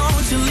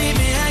 Don't you leave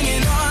me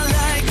hanging on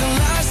like the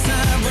last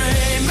time.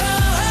 Break my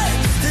heart,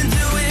 then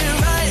do it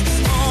right.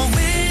 Oh,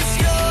 it's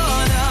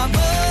gonna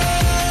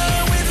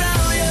burn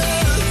without you.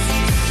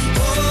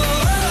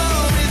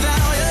 Oh,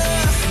 without you.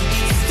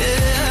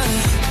 Yeah,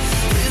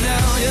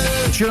 without you.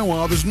 Do you know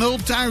what? There's no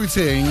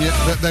doubting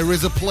that there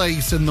is a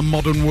place in the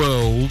modern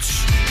world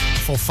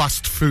for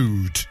fast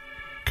food.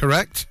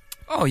 Correct?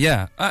 Oh,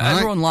 yeah.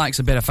 Everyone likes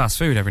a bit of fast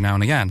food every now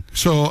and again.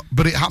 So,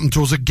 but it happened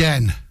to us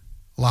again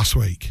last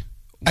week.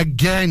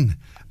 Again.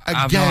 I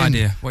have no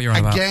idea what you're on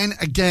about.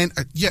 Again.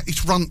 Yeah,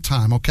 it's rant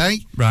time,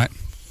 okay? Right.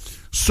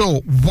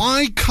 So,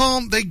 why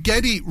can't they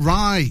get it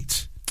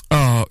right?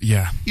 Oh,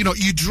 yeah.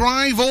 You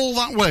drive all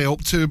that way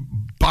up to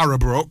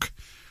Barrowbrook,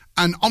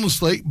 and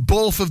honestly,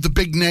 both of the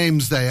big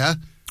names there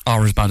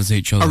are as bad as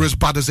each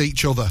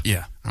other.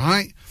 Yeah.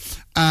 Right?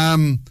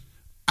 And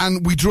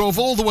we drove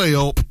all the way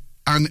up,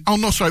 and,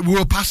 we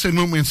were passing,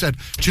 weren't we, and said,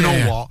 do you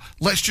know what?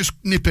 Let's just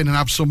nip in and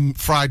have some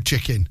fried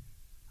chicken.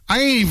 I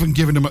ain't even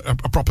giving them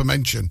a proper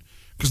mention,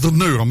 because they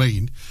knew,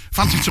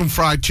 fancy some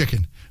fried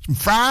chicken. Some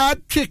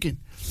fried chicken.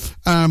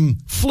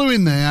 Flew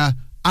in there,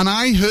 and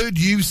I heard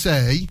you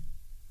say,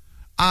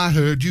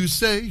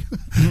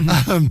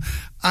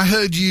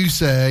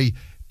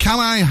 can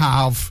I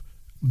have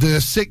the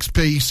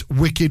 6-piece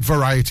Wicked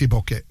Variety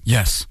Bucket?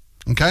 Yes.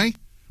 Okay?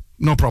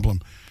 No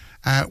problem.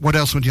 What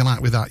else would you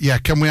like with that? Yeah,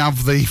 can we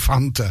have the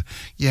Fanta?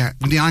 Yeah.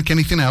 Would you like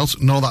anything else?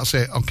 No, that's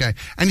it. Okay.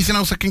 Anything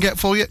else I can get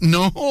for you?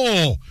 No.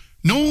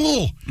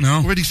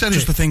 Already said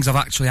just it. the things I've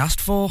actually asked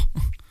for.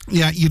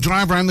 Yeah, you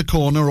drive around the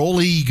corner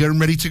all eager and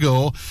ready to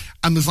go,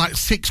 and there's like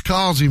 6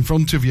 cars in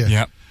front of you.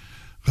 Yeah.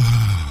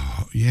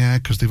 Yeah,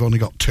 because they've only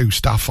got 2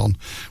 staff on.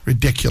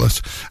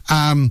 Ridiculous.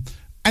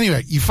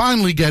 Anyway, you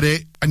finally get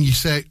it, and you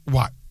say,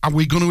 what? are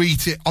we going to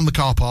eat it on the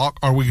car park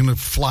or are we going to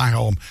fly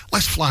home?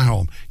 Let's fly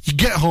home. You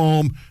get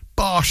home,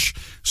 bosh,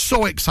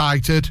 so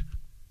excited,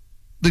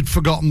 they'd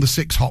forgotten the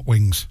 6 hot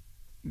wings.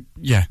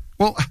 Yeah.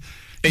 Well,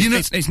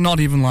 it's not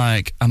even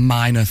like a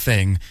minor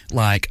thing,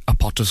 like a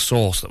pot of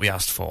sauce that we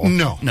asked for.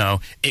 No.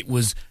 It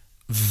was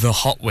the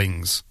hot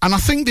wings. And I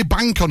think they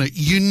bank on it.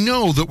 You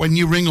know that when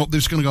you ring up,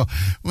 they're just going to go,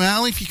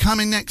 well, if you come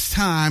in next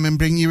time and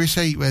bring your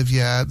receipt with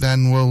you,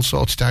 then we'll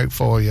sort it out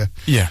for you.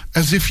 Yeah.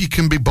 As if you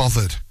can be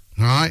bothered,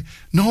 right?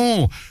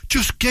 No,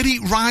 just get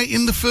it right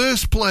in the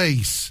first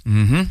place.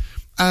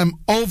 Mm-hmm.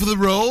 Over the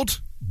road,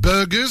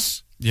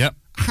 burgers. Yep.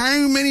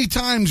 How many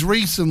times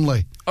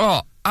recently?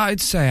 Oh,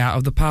 I'd say out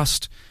of the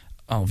past...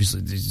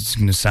 Obviously, it's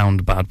going to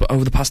sound bad, but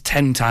over the past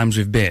 10 times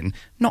we've been,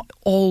 not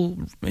all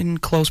in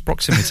close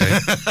proximity.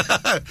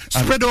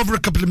 Spread over a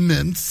couple of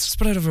months.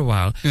 Spread over a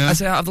while. Yeah. I'd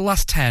say out of the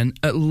last 10,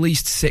 at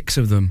least 6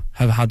 of them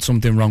have had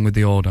something wrong with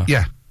the order.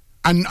 Yeah.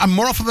 And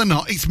more often than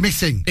not, it's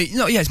missing.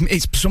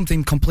 It's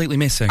something completely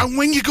missing. And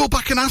when you go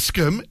back and ask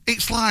them,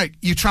 it's like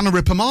you're trying to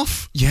rip them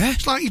off. Yeah.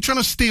 It's like you're trying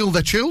to steal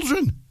their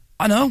children.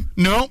 I know.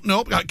 No.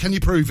 Can you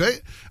prove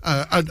it?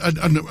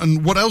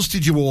 And what else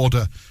did you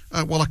order?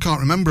 Well, I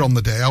can't remember on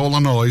the day. All I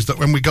know is that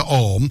when we got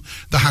home,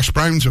 the hash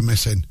browns were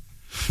missing.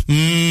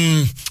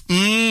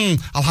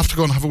 I'll have to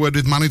go and have a word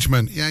with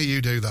management. Yeah,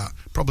 you do that.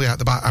 Probably out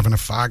the back having a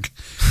fag,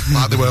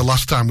 like they were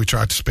last time we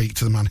tried to speak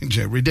to the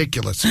manager.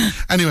 Ridiculous.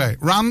 Anyway,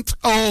 rant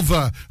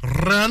over.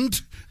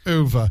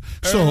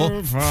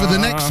 So, for the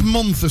next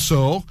month or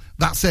so,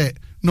 that's it.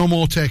 No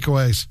more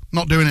takeaways.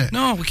 Not doing it.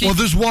 No, well,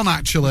 there's one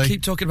actually. We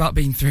keep talking about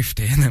being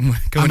thrifty and then we're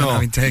going and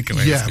having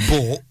takeaways. Yeah,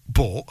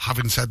 but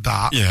having said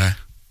that, yeah,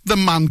 the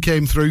man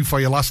came through for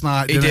you last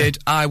night. He did.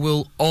 I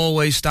will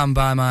always stand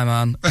by my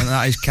man, and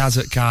that is Kaz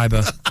at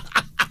Khyber.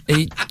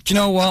 Do you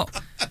know what?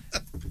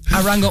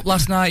 I rang up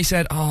last night. He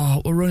said,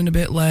 "Oh, we're running a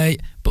bit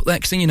late." But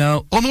next thing you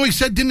know, oh no, he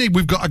said, didn't he?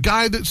 We've got a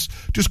guy that's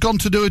just gone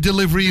to do a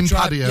delivery in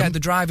Padiham. Yeah, the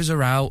drivers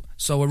are out,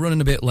 so we're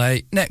running a bit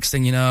late. Next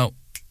thing you know,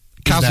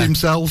 Kaz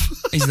himself.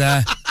 He's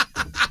there.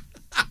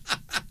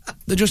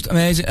 They're just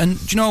amazing. And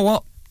do you know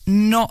what?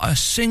 Not a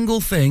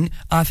single thing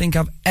I think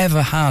I've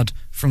ever had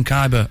from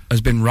Khyber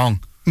has been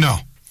wrong. No.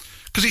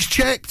 Because it's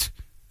checked.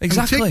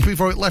 Exactly. And ticked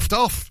before it left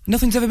off.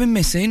 Nothing's ever been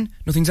missing.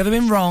 Nothing's ever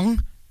been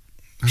wrong.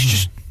 It's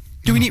just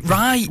doing it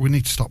right. We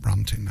need to stop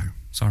ranting now.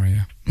 Sorry,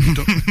 yeah.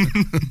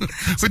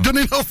 We've done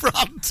enough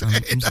ranting.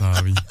 I'm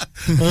sorry.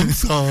 I'm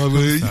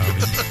sorry.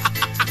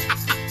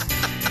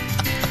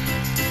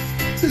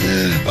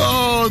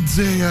 Oh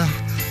dear.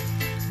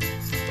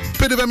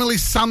 Bit of Emily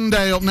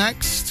Sandé up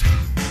next.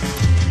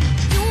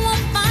 You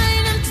won't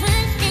find him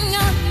drinking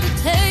at the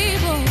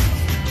table,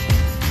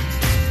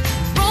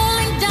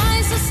 rolling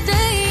dice or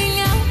staying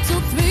out till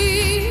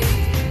 3.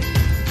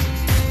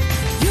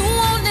 You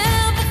won't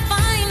ever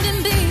find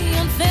him being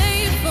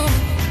unfaithful.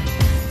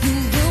 You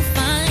will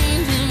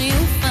find him,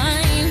 you'll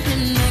find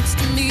him next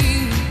to me.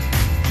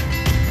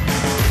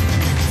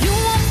 You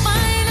won't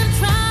find him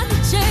trying to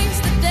chase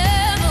the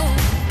devil,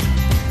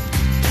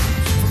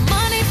 for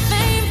money,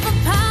 fame, for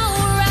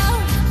power, out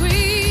of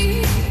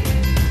greed.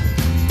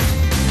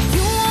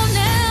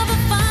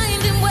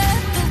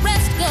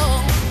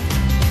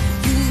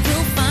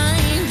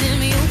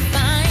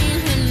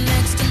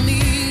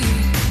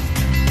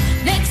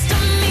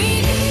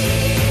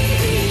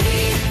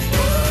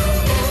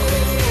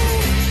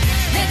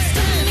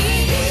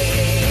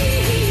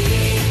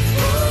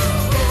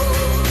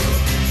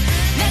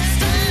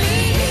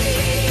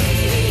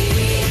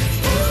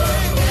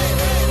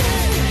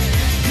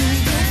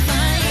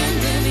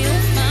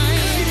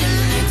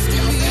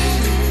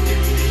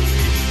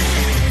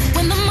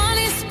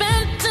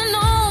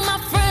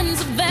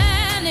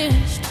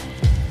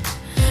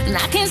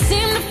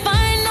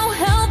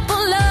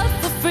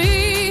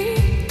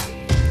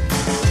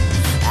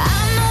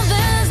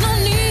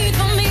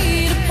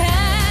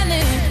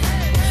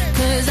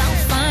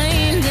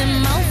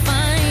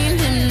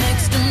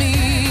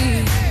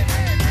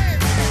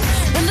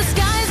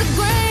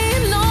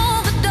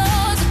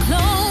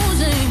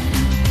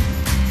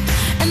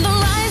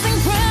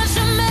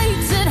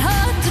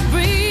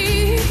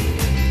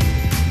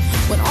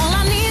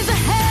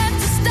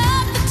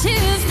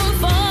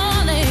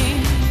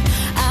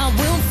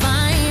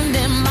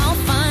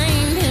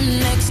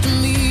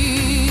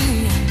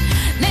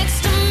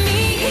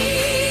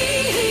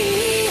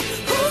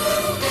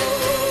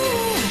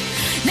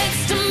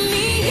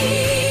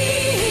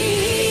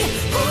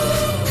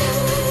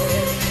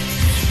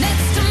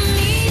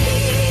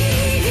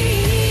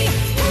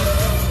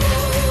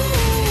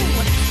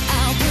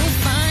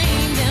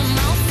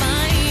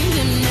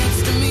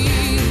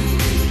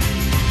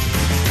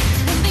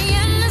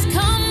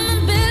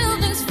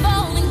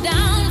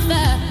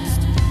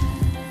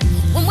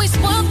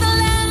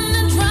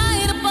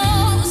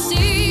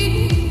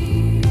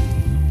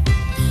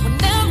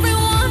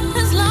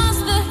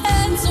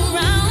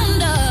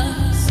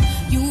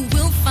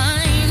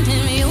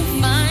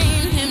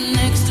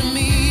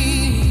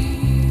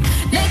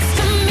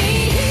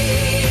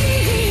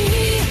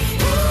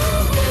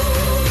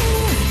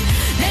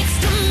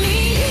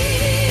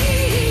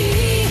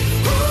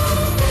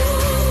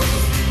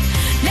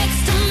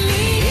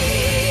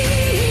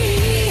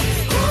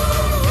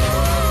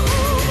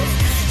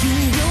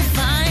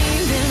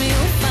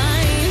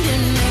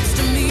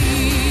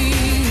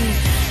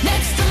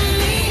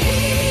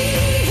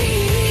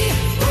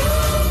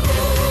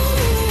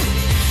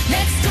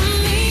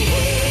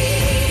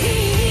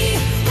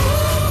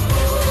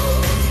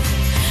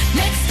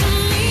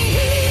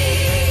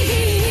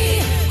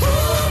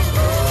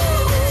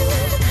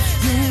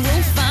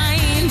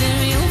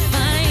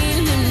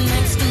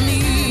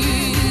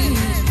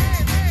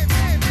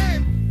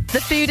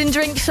 and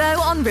drink show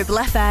on Ribble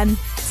FM.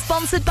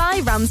 Sponsored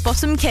by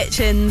Ramsbottom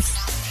Kitchens.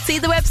 See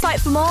the website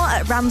for more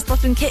at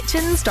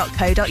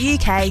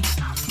ramsbottomkitchens.co.uk.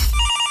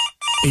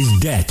 Is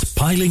debt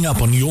piling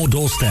up on your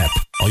doorstep?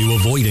 Are you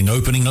avoiding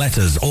opening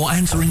letters or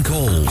answering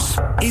calls?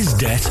 Is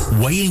debt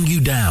weighing you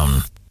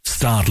down?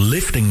 Start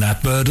lifting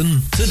that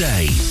burden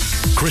today.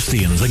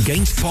 Christians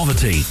Against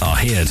Poverty are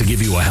here to give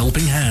you a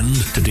helping hand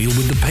to deal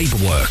with the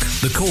paperwork,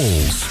 the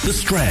calls, the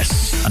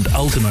stress, and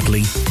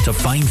ultimately to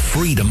find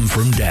freedom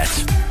from debt.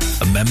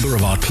 A member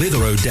of our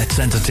Clitheroe Debt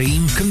Centre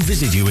team can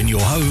visit you in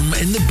your home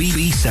in the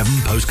BB7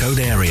 postcode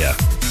area.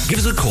 Give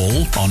us a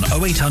call on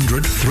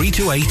 0800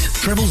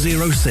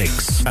 328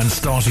 0006 and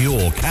start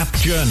your CAP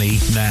journey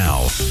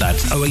now.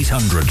 That's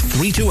 0800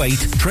 328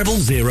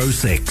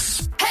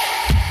 0006.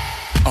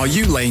 Are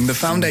you laying the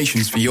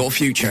foundations for your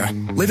future?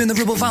 Live in the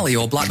Ribble Valley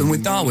or Blackburn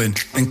with Darwen?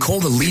 Then call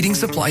the leading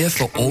supplier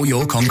for all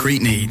your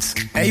concrete needs.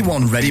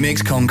 A1 Ready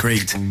Mix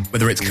Concrete.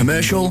 Whether it's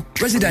commercial,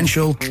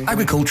 residential,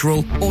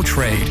 agricultural or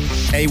trade,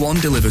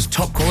 A1 delivers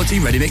top quality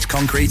ready mix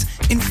concrete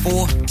in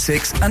 4,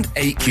 6 and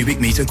 8 cubic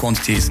metre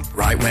quantities,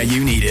 right where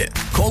you need it.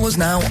 Call us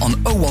now on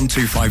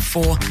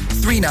 01254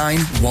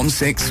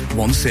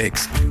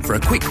 391616 for a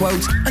quick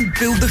quote and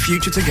build the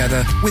future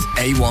together with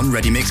A1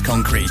 Ready Mix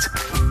Concrete,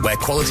 where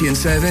quality and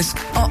service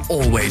are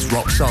always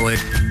rock solid.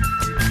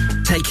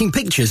 Taking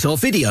pictures or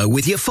video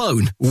with your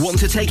phone? Want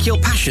to take your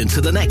passion to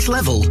the next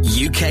level?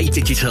 UK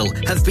Digital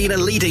have been a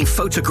leading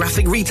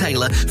photographic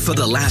retailer for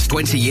the last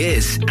 20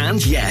 years.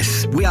 And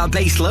yes, we are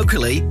based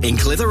locally in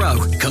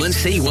Clitheroe. Come and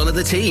see one of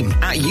the team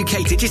at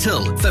UK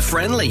Digital for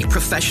friendly,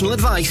 professional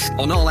advice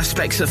on all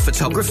aspects of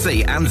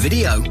photography and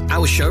video.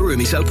 Our showroom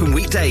is open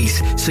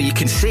weekdays, so you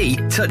can see,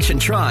 touch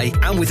and try.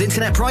 And with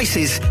internet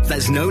prices,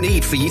 there's no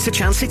need for you to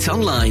chance it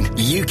online.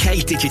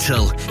 UK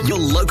Digital, your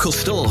local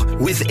store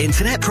with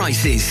internet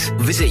prices.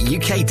 Visit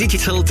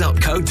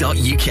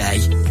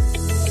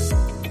ukdigital.co.uk.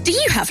 Do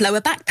you have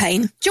lower back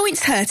pain,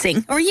 joints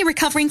hurting, or are you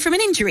recovering from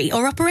an injury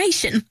or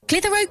operation?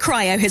 Clitheroe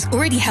Cryo has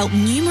already helped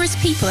numerous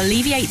people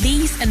alleviate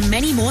these and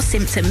many more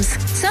symptoms.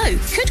 So,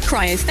 could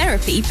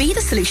cryotherapy be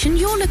the solution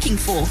you're looking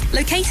for?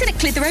 Located at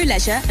Clitheroe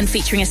Leisure and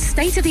featuring a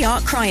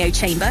state-of-the-art cryo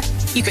chamber,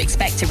 you can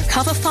expect to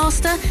recover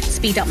faster,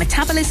 speed up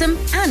metabolism,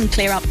 and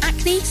clear up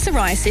acne,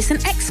 psoriasis,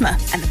 and eczema.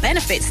 And the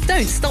benefits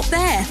don't stop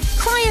there.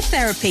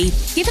 Cryotherapy.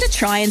 Give it a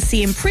try and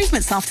see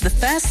improvements after the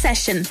first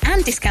session,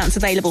 and discounts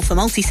available for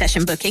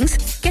multi-session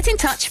bookings. Get in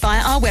touch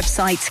via our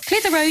website,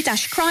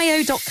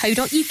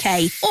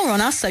 clitheroe-cryo.co.uk, or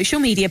on our social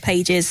media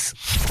pages.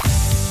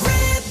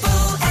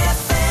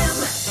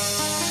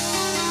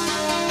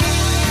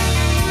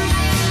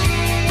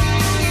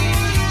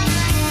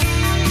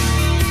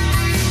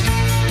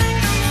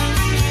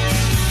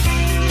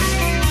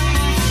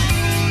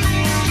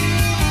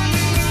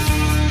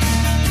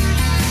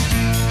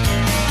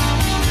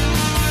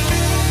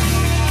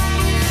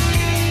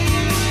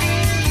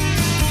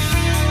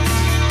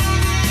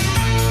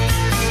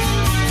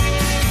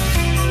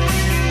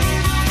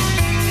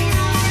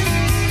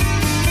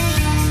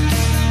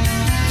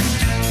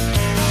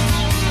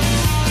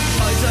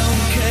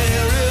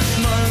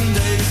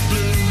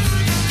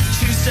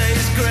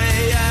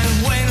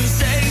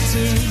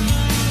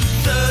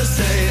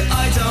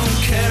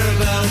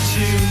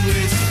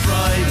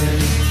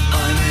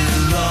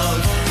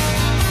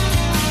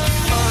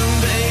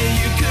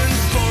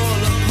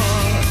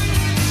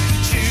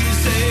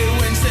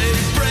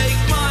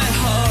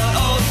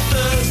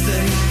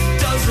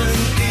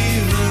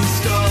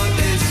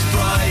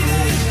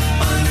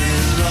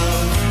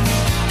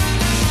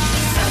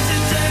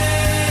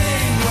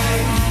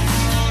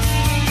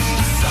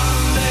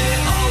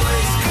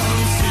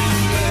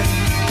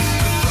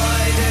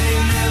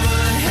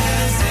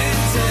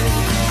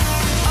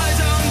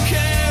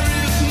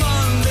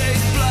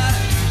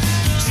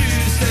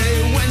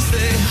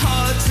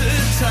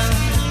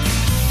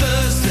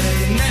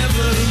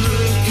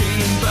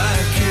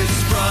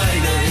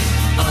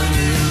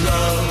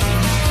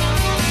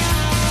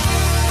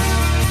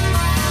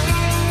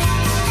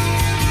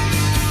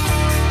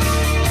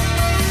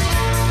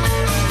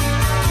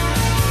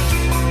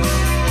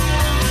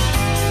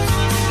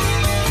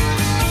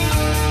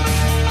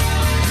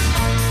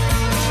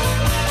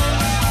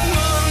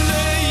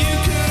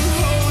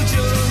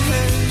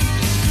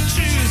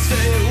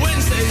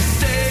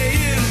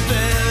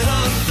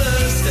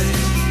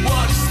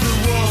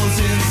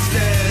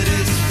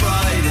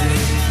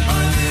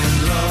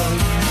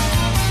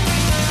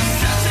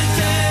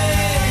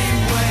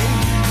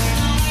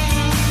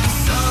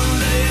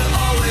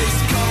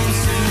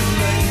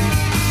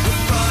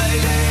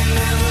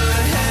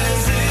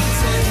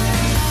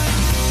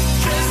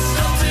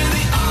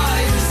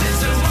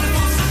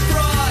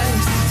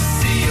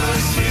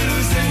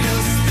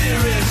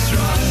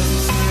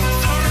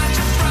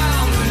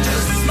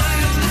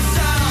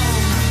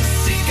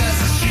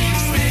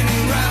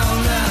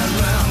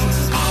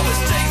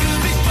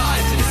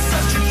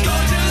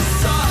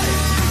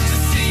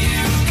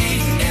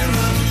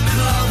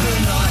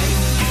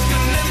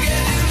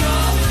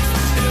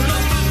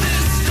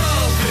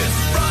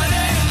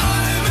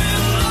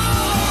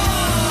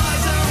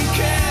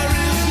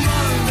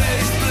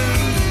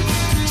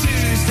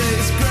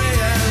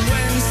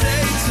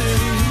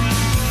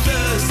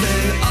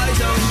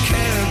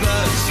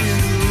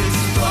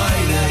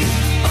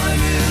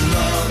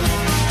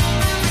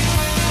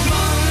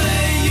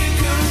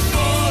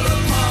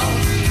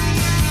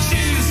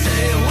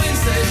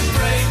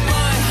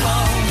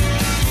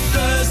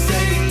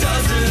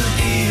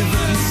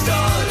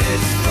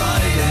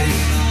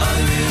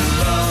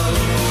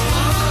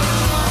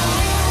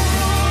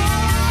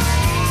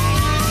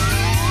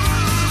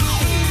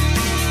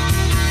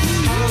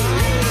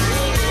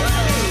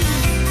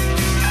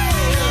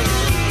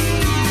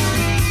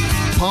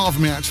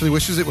 me actually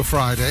wishes it were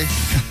Friday.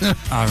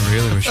 I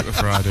really wish it were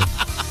Friday.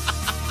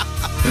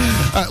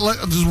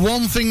 There's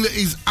one thing that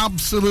is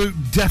absolute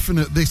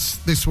definite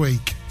this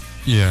week.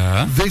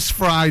 Yeah. This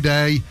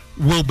Friday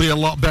will be a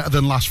lot better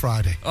than last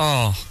Friday.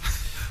 Oh,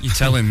 you're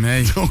telling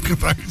me. Talk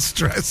about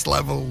stress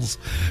levels.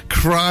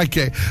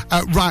 Crikey.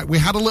 Right, we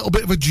had a little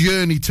bit of a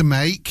journey to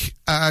make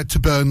to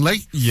Burnley.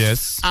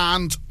 Yes.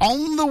 And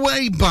on the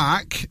way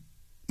back,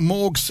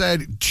 Morg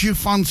said, do you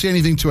fancy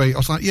anything to eat? I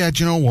was like, yeah,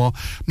 do you know what?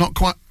 Not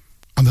quite.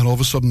 And then all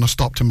of a sudden I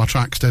stopped in my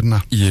tracks, didn't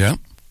I? Yeah.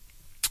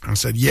 I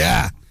said,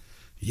 yeah,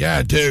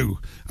 I do.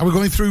 And we're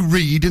going through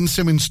Reed in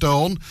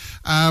Simonstone.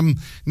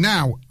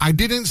 Now, I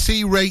didn't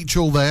see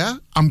Rachel there.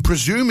 I'm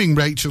presuming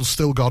Rachel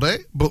still got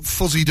it, but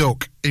Fuzzy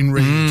Duck in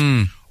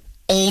Reed.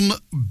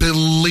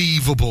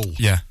 Unbelievable.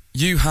 Yeah.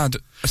 You had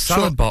a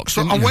salad box,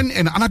 So didn't I you? went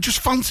in and I just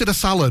fancied a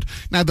salad.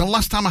 Now, the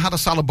last time I had a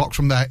salad box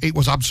from there, it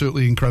was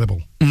absolutely incredible.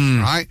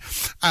 Right?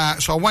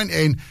 So I went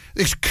in,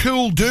 this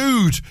cool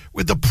dude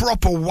with the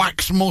proper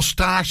wax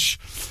moustache,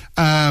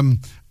 and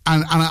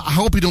I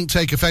hope he don't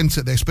take offence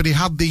at this, but he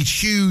had these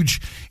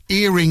huge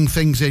earring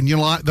things in, you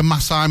know, like the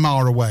Masai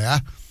Mara wear,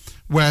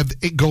 where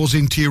it goes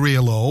into your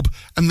earlobe,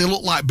 and they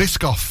look like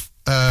Biscoff,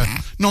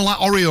 like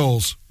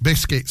Oreos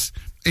biscuits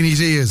in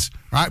his ears,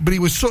 right? But he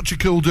was such a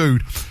cool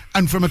dude.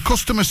 And from a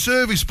customer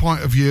service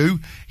point of view,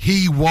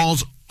 he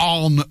was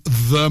on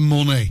the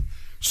money.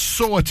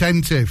 So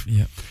attentive.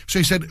 Yeah. So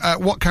he said,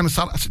 what kind of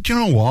salad? I said, do you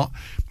know what?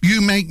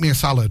 You make me a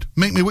salad.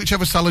 Make me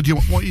whichever salad you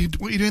want. What are you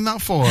doing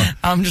that for?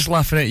 I'm just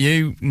laughing at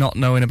you not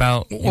knowing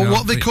about... Well,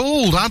 what are they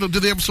called? Do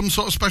they have some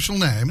sort of special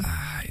name?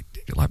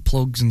 Like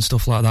plugs and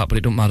stuff like that, but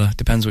it don't matter.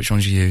 Depends which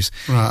ones you use.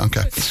 Right,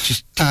 okay. It's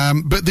just...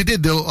 but they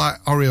look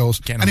like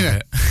Oreos.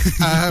 Anyway,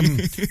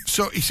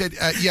 so he said,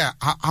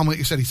 how much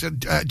he said? He said,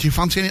 do you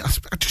fancy any? I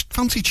said, I just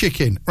fancy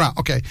chicken. Right,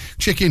 okay,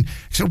 chicken.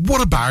 He said,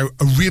 what about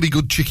a really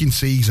good chicken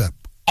Caesar?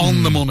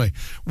 On the money.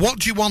 What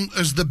do you want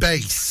as the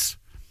base?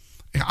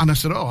 And I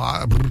said,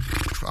 I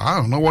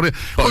don't know what it...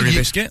 Buttery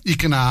biscuit? You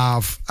can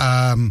have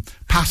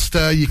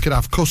pasta, you could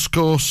have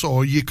couscous,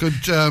 or you could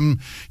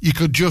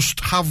just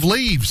have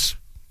leaves,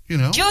 you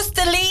know. Just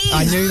the leaves!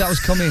 I knew that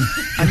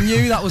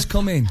was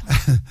coming.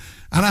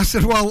 And I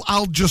said, well,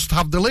 I'll just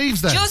have the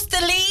leaves then. Just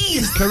the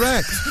leaves!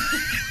 Correct.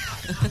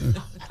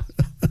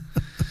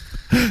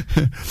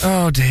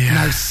 Oh, dear.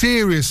 Now,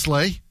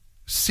 seriously,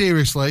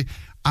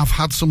 I've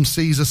had some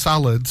Caesar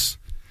salads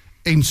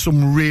in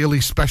some really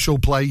special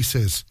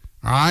places,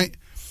 right?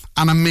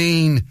 And I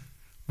mean,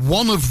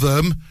 one of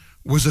them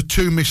was a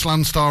 2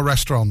 Michelin star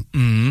restaurant.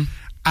 And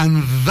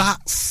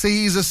that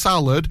Caesar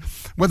salad,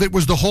 whether it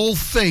was the whole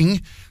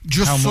thing,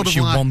 just how sort much of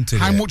you like wanted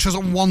how it. much as I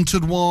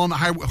wanted one,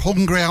 how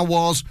hungry I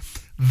was,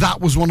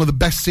 that was one of the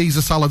best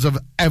Caesar salads I've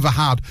ever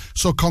had.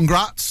 So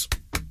congrats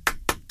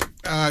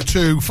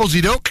to Fuzzy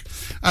Duck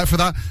for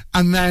that.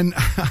 And then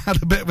I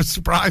had a bit of a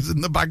surprise in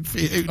the bag for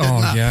you, didn't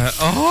I? Yeah.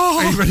 Oh,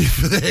 are you ready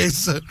for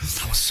this? That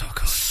was so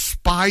good.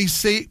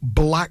 Spicy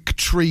black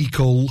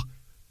treacle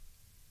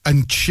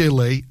and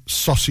chili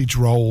sausage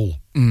roll.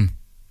 And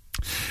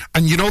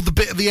you know the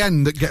bit at the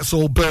end that gets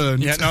all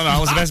burned? Yeah, no, that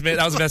was the best bit.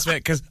 That was the best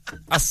bit because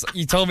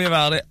you told me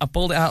about it. I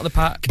pulled it out of the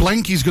pack.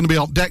 Blanky's going to be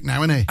on deck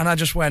now, isn't he? And I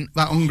just went...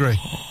 That hungry.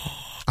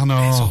 I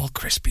know. It's all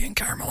crispy and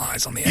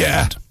caramelised on the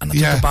end. And I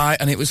took a bite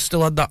and it was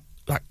still had that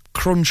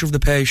crunch of the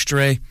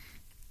pastry,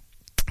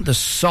 the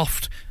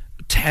soft,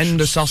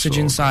 tender sausage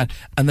inside,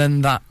 and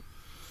then that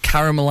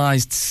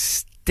caramelised,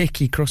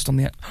 sticky crust on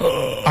the end.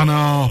 I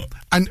know.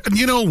 And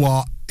you know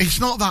what? It's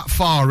not that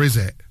far, is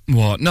it?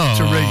 What? No.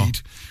 To Read.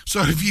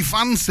 So if you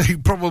fancy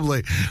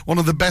probably one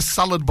of the best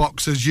salad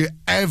boxes you're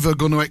ever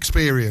going to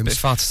experience. Bit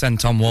far to send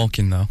Tom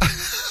walking, though.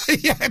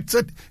 Yeah,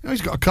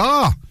 he's got a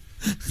car.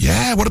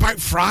 Yeah, what about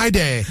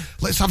Friday?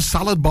 Let's have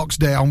salad box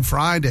day on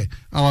Friday.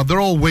 Oh, they're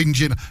all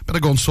whinging. Better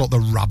go and sort the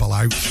rabble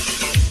out.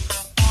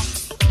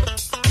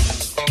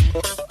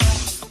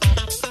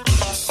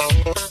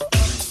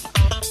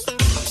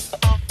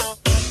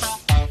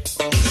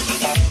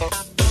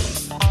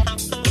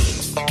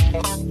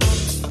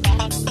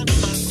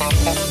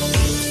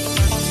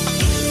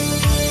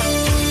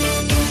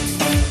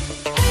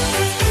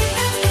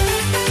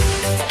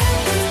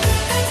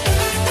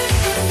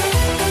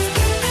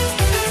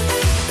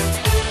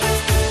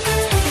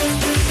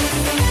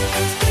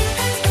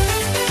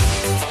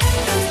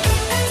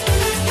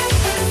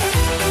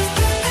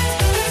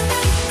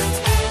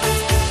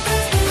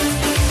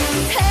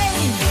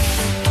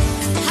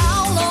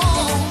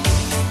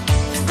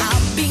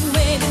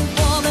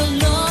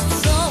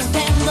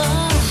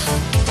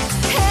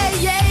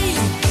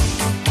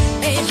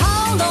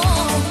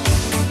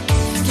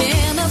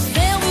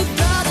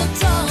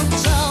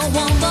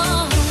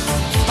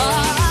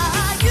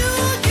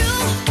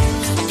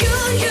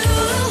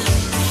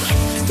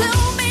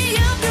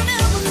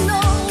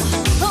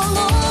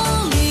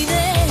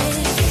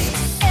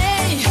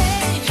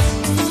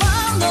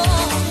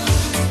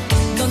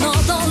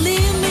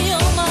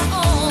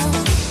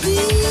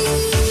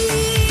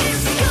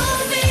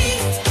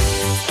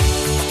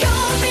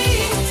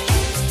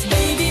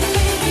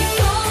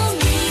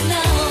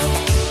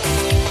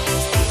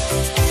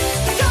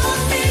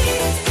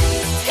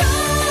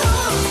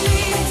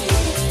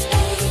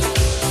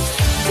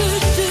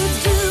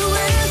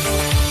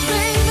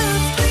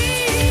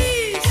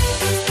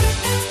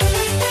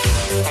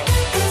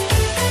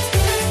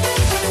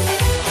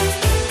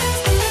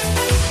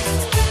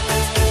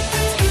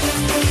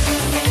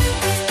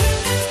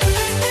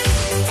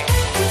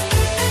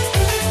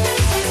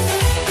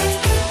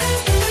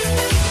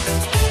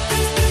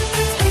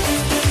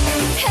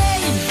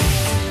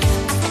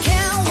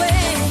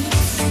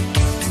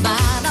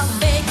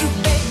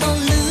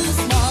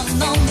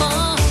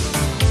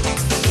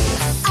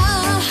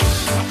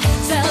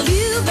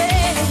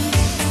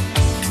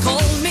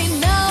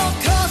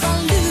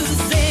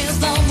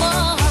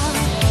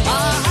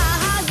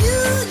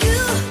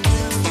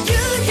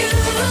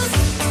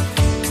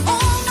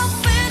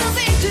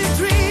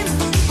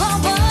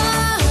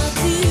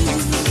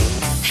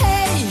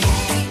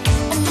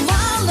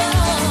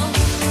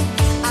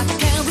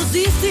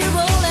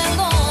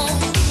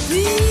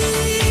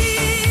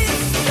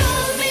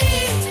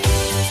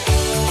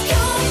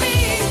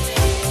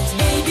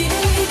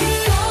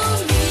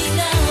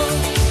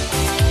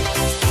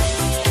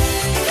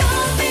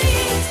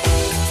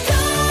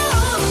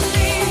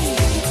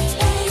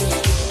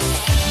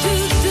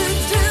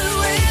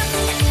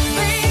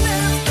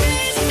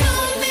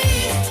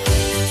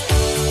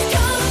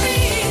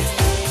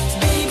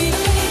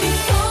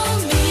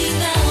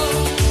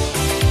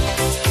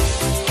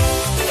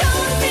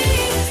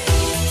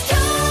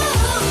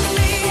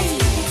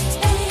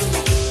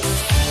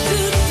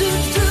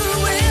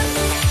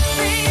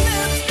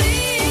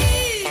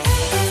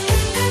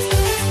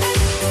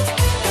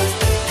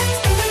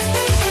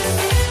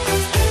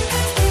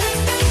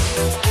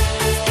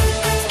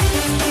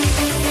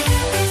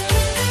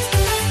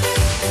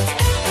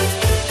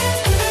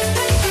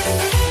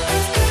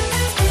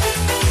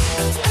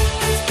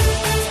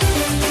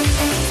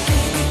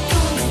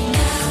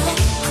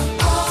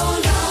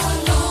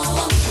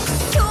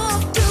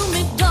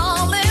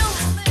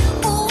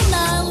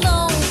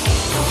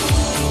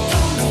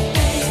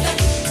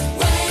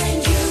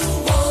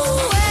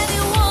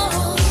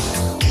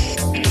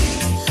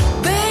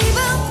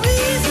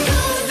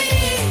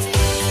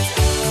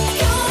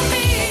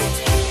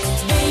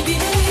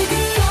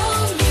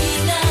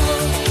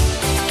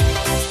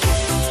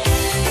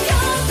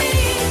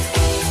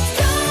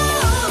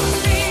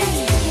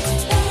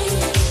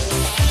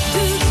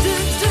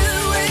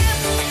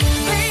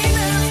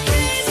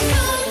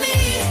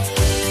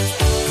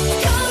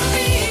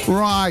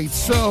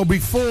 So,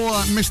 before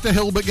Mr.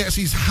 Hilbert gets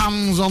his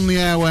hands on the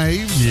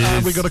airwaves,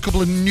 Yes. we've got a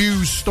couple of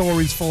news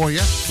stories for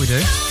you. We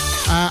do.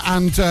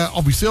 And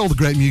obviously all the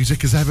great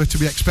music as ever to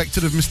be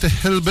expected of Mr.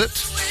 Hilbert.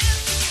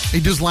 He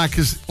does like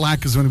us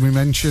when we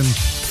mention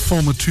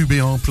former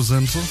 2BR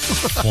presenter.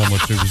 Former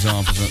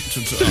 2BR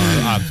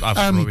presenter.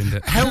 I've ruined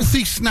it.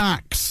 Healthy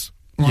snacks,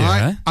 right?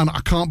 Yeah. And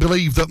I can't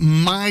believe that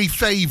my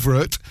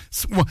favourite,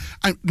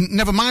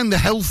 never mind the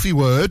healthy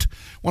word,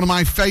 one of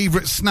my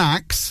favourite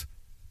snacks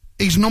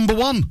is number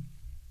one.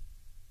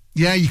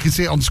 Yeah, you can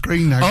see it on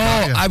screen now.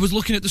 can't you? I was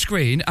looking at the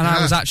screen and Yeah.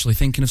 I was actually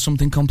thinking of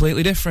something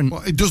completely different.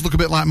 Well, it does look a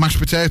bit like mashed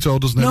potato,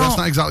 doesn't it? No. That's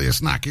not exactly a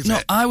snack, is No,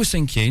 it? I was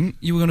thinking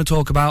you were going to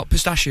talk about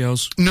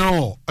pistachios.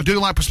 No, I do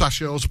like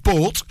pistachios,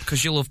 but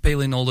Because you love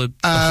peeling all the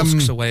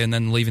husks away and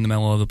then leaving them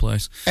all over the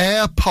place.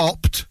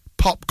 air-popped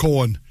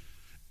popcorn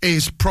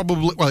is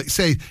probably, well,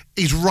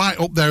 is right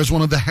up there as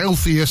one of the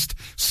healthiest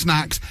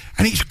snacks.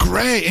 And it's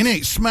great, innit?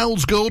 It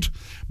smells good.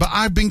 But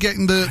I've been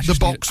getting the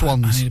box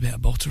ones. I need a bit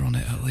of butter on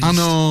it at least. I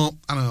know.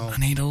 I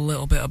need a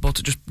little bit of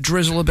butter. Just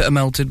drizzle a bit of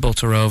melted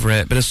butter over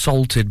it. Bit of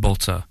salted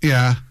butter.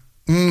 Yeah.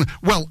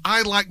 Well,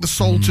 I like the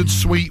salted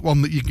sweet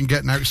one that you can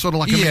get now. It's sort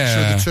of like a mixture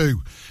of the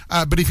two.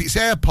 But if it's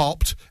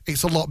air-popped,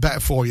 it's a lot better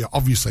for you,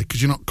 obviously,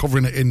 because you're not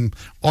covering it in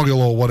oil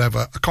or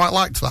whatever. I quite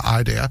liked that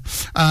idea.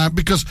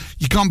 Because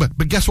you can't...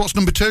 But guess what's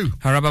number two?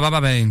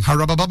 Harabababa beans.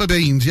 Harabababa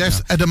beans,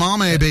 yes. Yeah.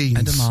 Edamame beans.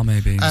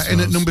 Edamame beans.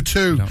 In at number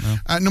two. I don't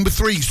know. Number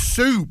three,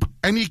 soup.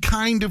 Any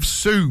kind of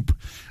soup.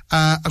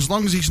 As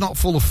long as it's not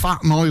full of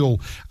fat and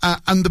oil.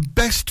 And the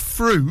best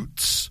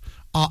fruits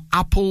are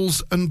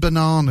apples and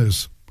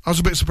bananas. I was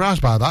a bit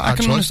surprised by that, I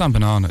actually. can understand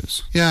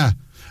bananas. Yeah.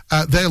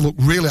 They look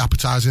really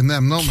appetising,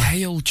 them, don't they?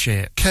 Kale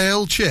chips.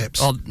 Kale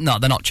chips? Oh, no,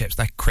 they're not chips.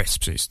 They're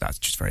crisps. That's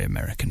just very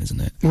American, isn't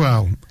it?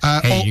 Well...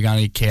 hey, you got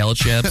any kale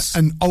chips?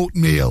 And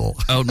oatmeal.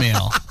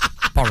 Oatmeal.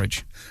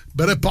 Porridge.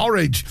 Bit of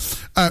porridge.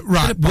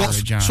 Right,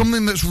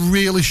 something that's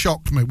really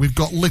shocked me. We've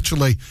got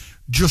literally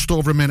just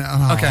over a minute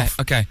and a half.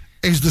 Okay.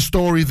 Is the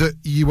story that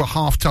you were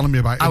half telling me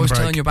about in I was the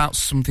break. telling you about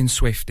something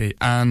Swifty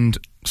and...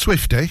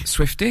 Swifty?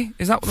 Swifty?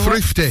 Is that what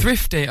Thrifty.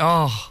 Thrifty.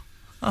 Oh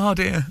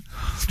dear.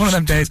 It's one of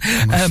them days.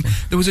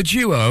 There was a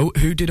duo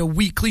who did a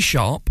weekly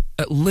shop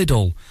at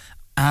Lidl,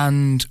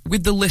 and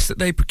with the list that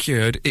they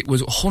procured, it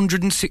was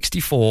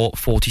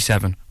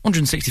 164.47.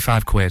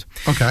 165 quid.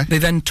 Okay. They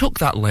then took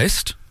that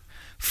list,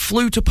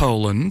 flew to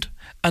Poland,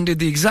 and did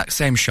the exact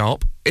same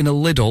shop in a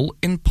Lidl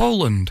in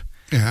Poland.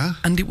 Yeah.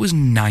 And it was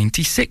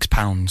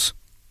 £96.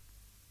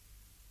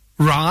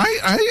 Right,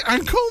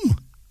 and come.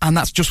 And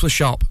that's just for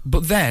shop.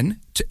 But then,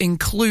 to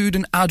include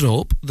and add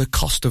up the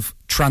cost of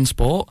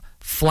transport,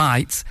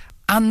 flights,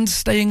 and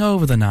staying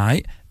over the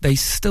night, they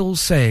still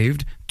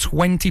saved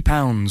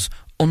 £20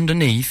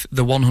 underneath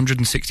the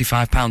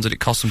 £165 that it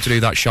cost them to do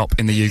that shop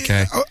in the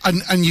UK.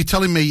 And you're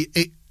telling me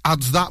it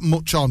adds that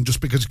much on just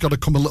because it's got to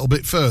come a little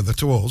bit further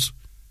to us?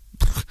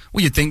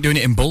 Well, you'd think doing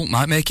it in bulk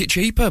might make it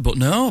cheaper, but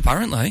no,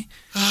 apparently.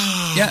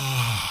 Yeah.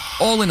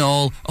 All in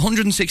all,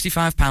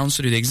 £165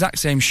 to do the exact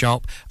same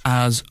shop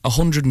as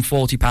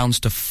 £140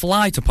 to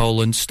fly to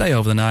Poland, stay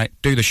over the night,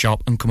 do the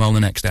shop, and come home the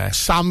next day.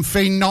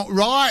 Something not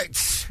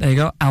right. There you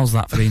go. How's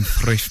that for being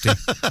thrifty?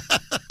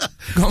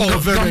 Go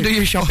and do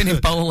your shopping in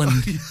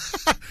Poland.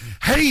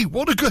 Hey,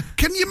 what a good...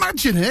 Can you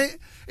imagine it?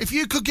 If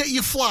you could get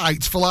your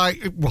flights for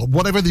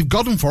whatever they've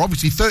got them for,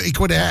 obviously 30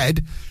 quid a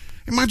head...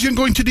 Imagine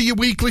going to do your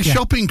weekly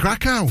shop in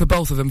Krakow. For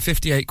both of them,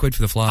 58 quid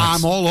for the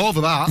flights. I'm all over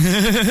that.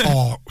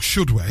 Or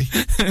should we?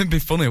 It'd be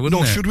funny,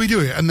 wouldn't it? No, should we do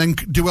it and then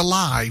do a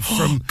live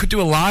from... Could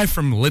do a live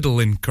from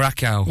Lidl in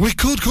Krakow. We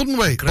could, couldn't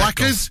we? Krakow.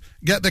 Blackers,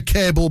 get the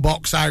cable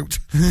box out.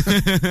 We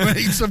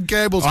need some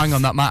cables. Oh, hang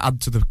on, that might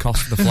add to the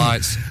cost of the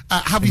flights.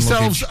 Have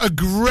yourselves a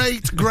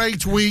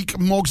great week.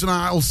 Moggs and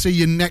I will see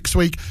you next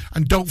week.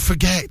 And don't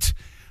forget...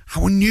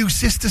 Our new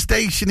sister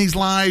station is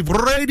live,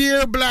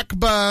 Radio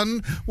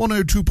Blackburn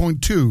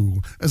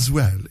 102.2 as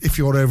well, if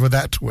you're over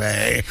that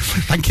way.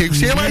 Thank you.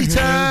 See you later.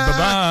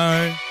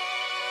 Bye-bye.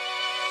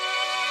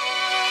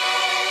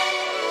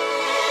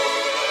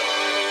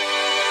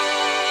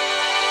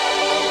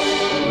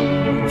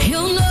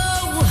 You'll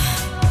know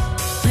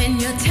when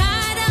you're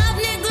tired of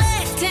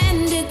neglect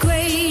and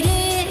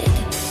degraded.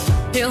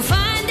 He'll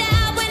find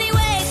out when he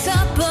wakes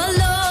up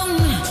alone.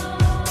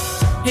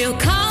 He'll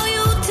call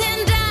you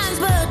 10 times,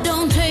 but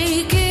don't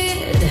take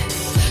it.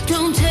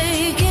 Don't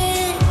take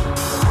it.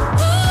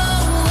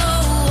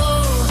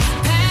 Oh,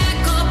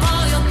 pack up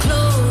all your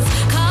clothes.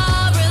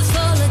 Car is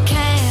full of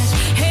cash.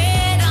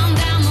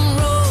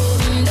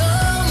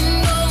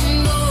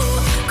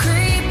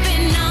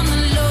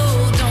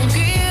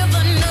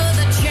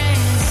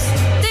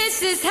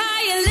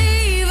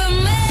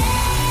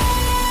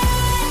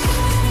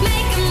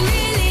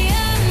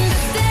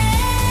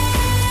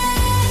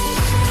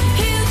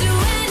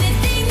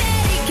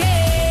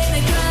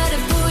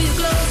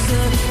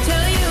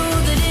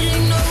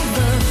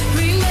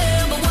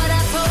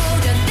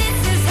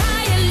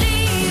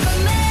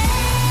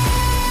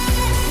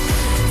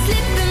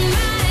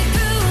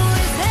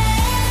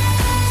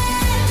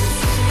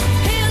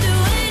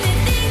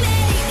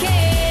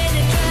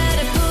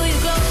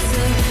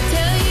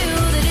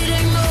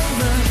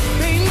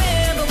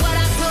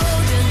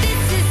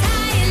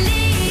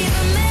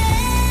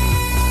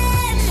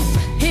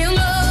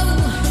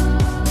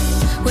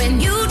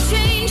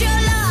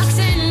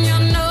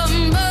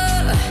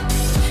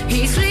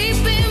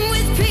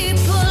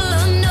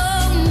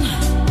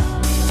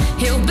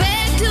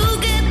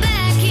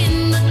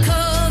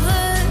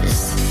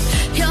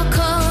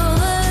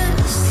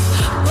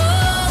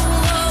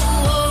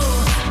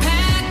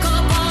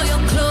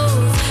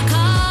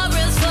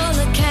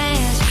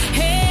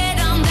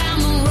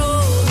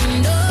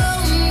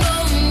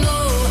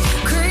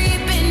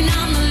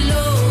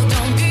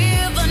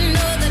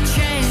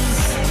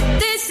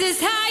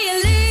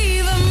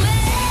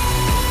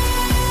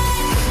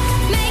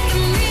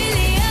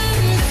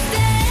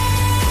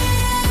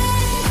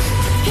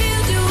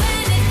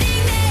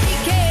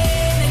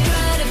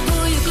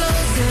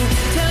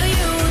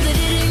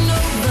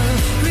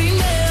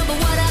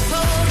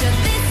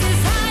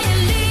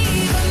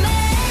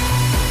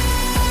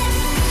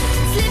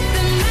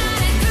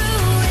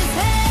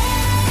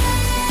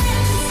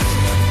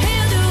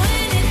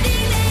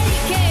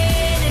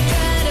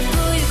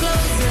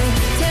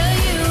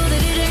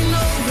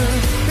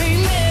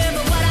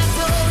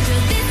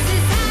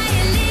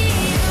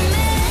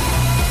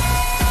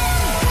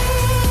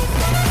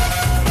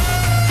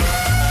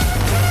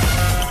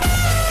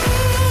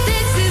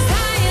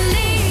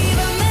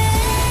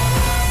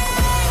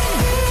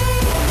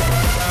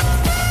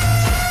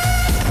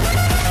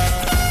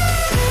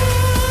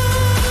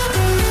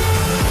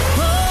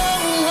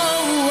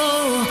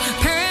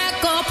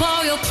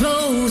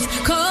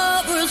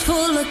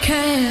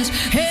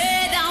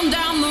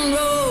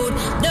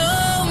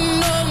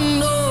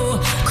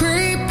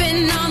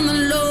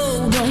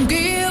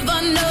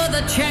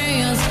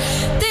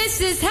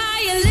 is how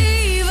you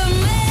leave a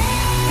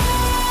man.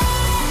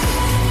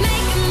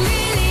 Make him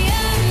really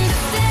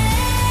understand.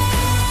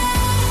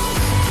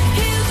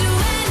 He'll do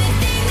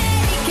anything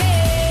that he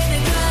can to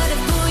try to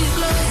pull you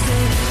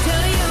closer.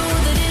 Tell you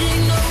that it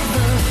ain't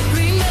over.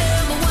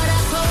 Remember what I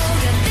told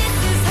you. This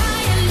is how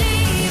you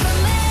leave a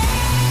man.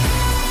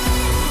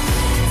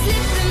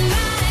 Slipping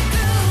right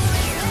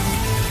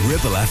through.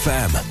 Ribble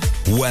FM.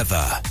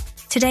 Weather.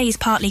 Today's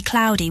partly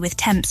cloudy with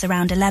temps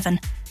around 11.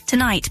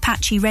 Tonight,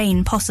 patchy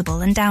rain possible and down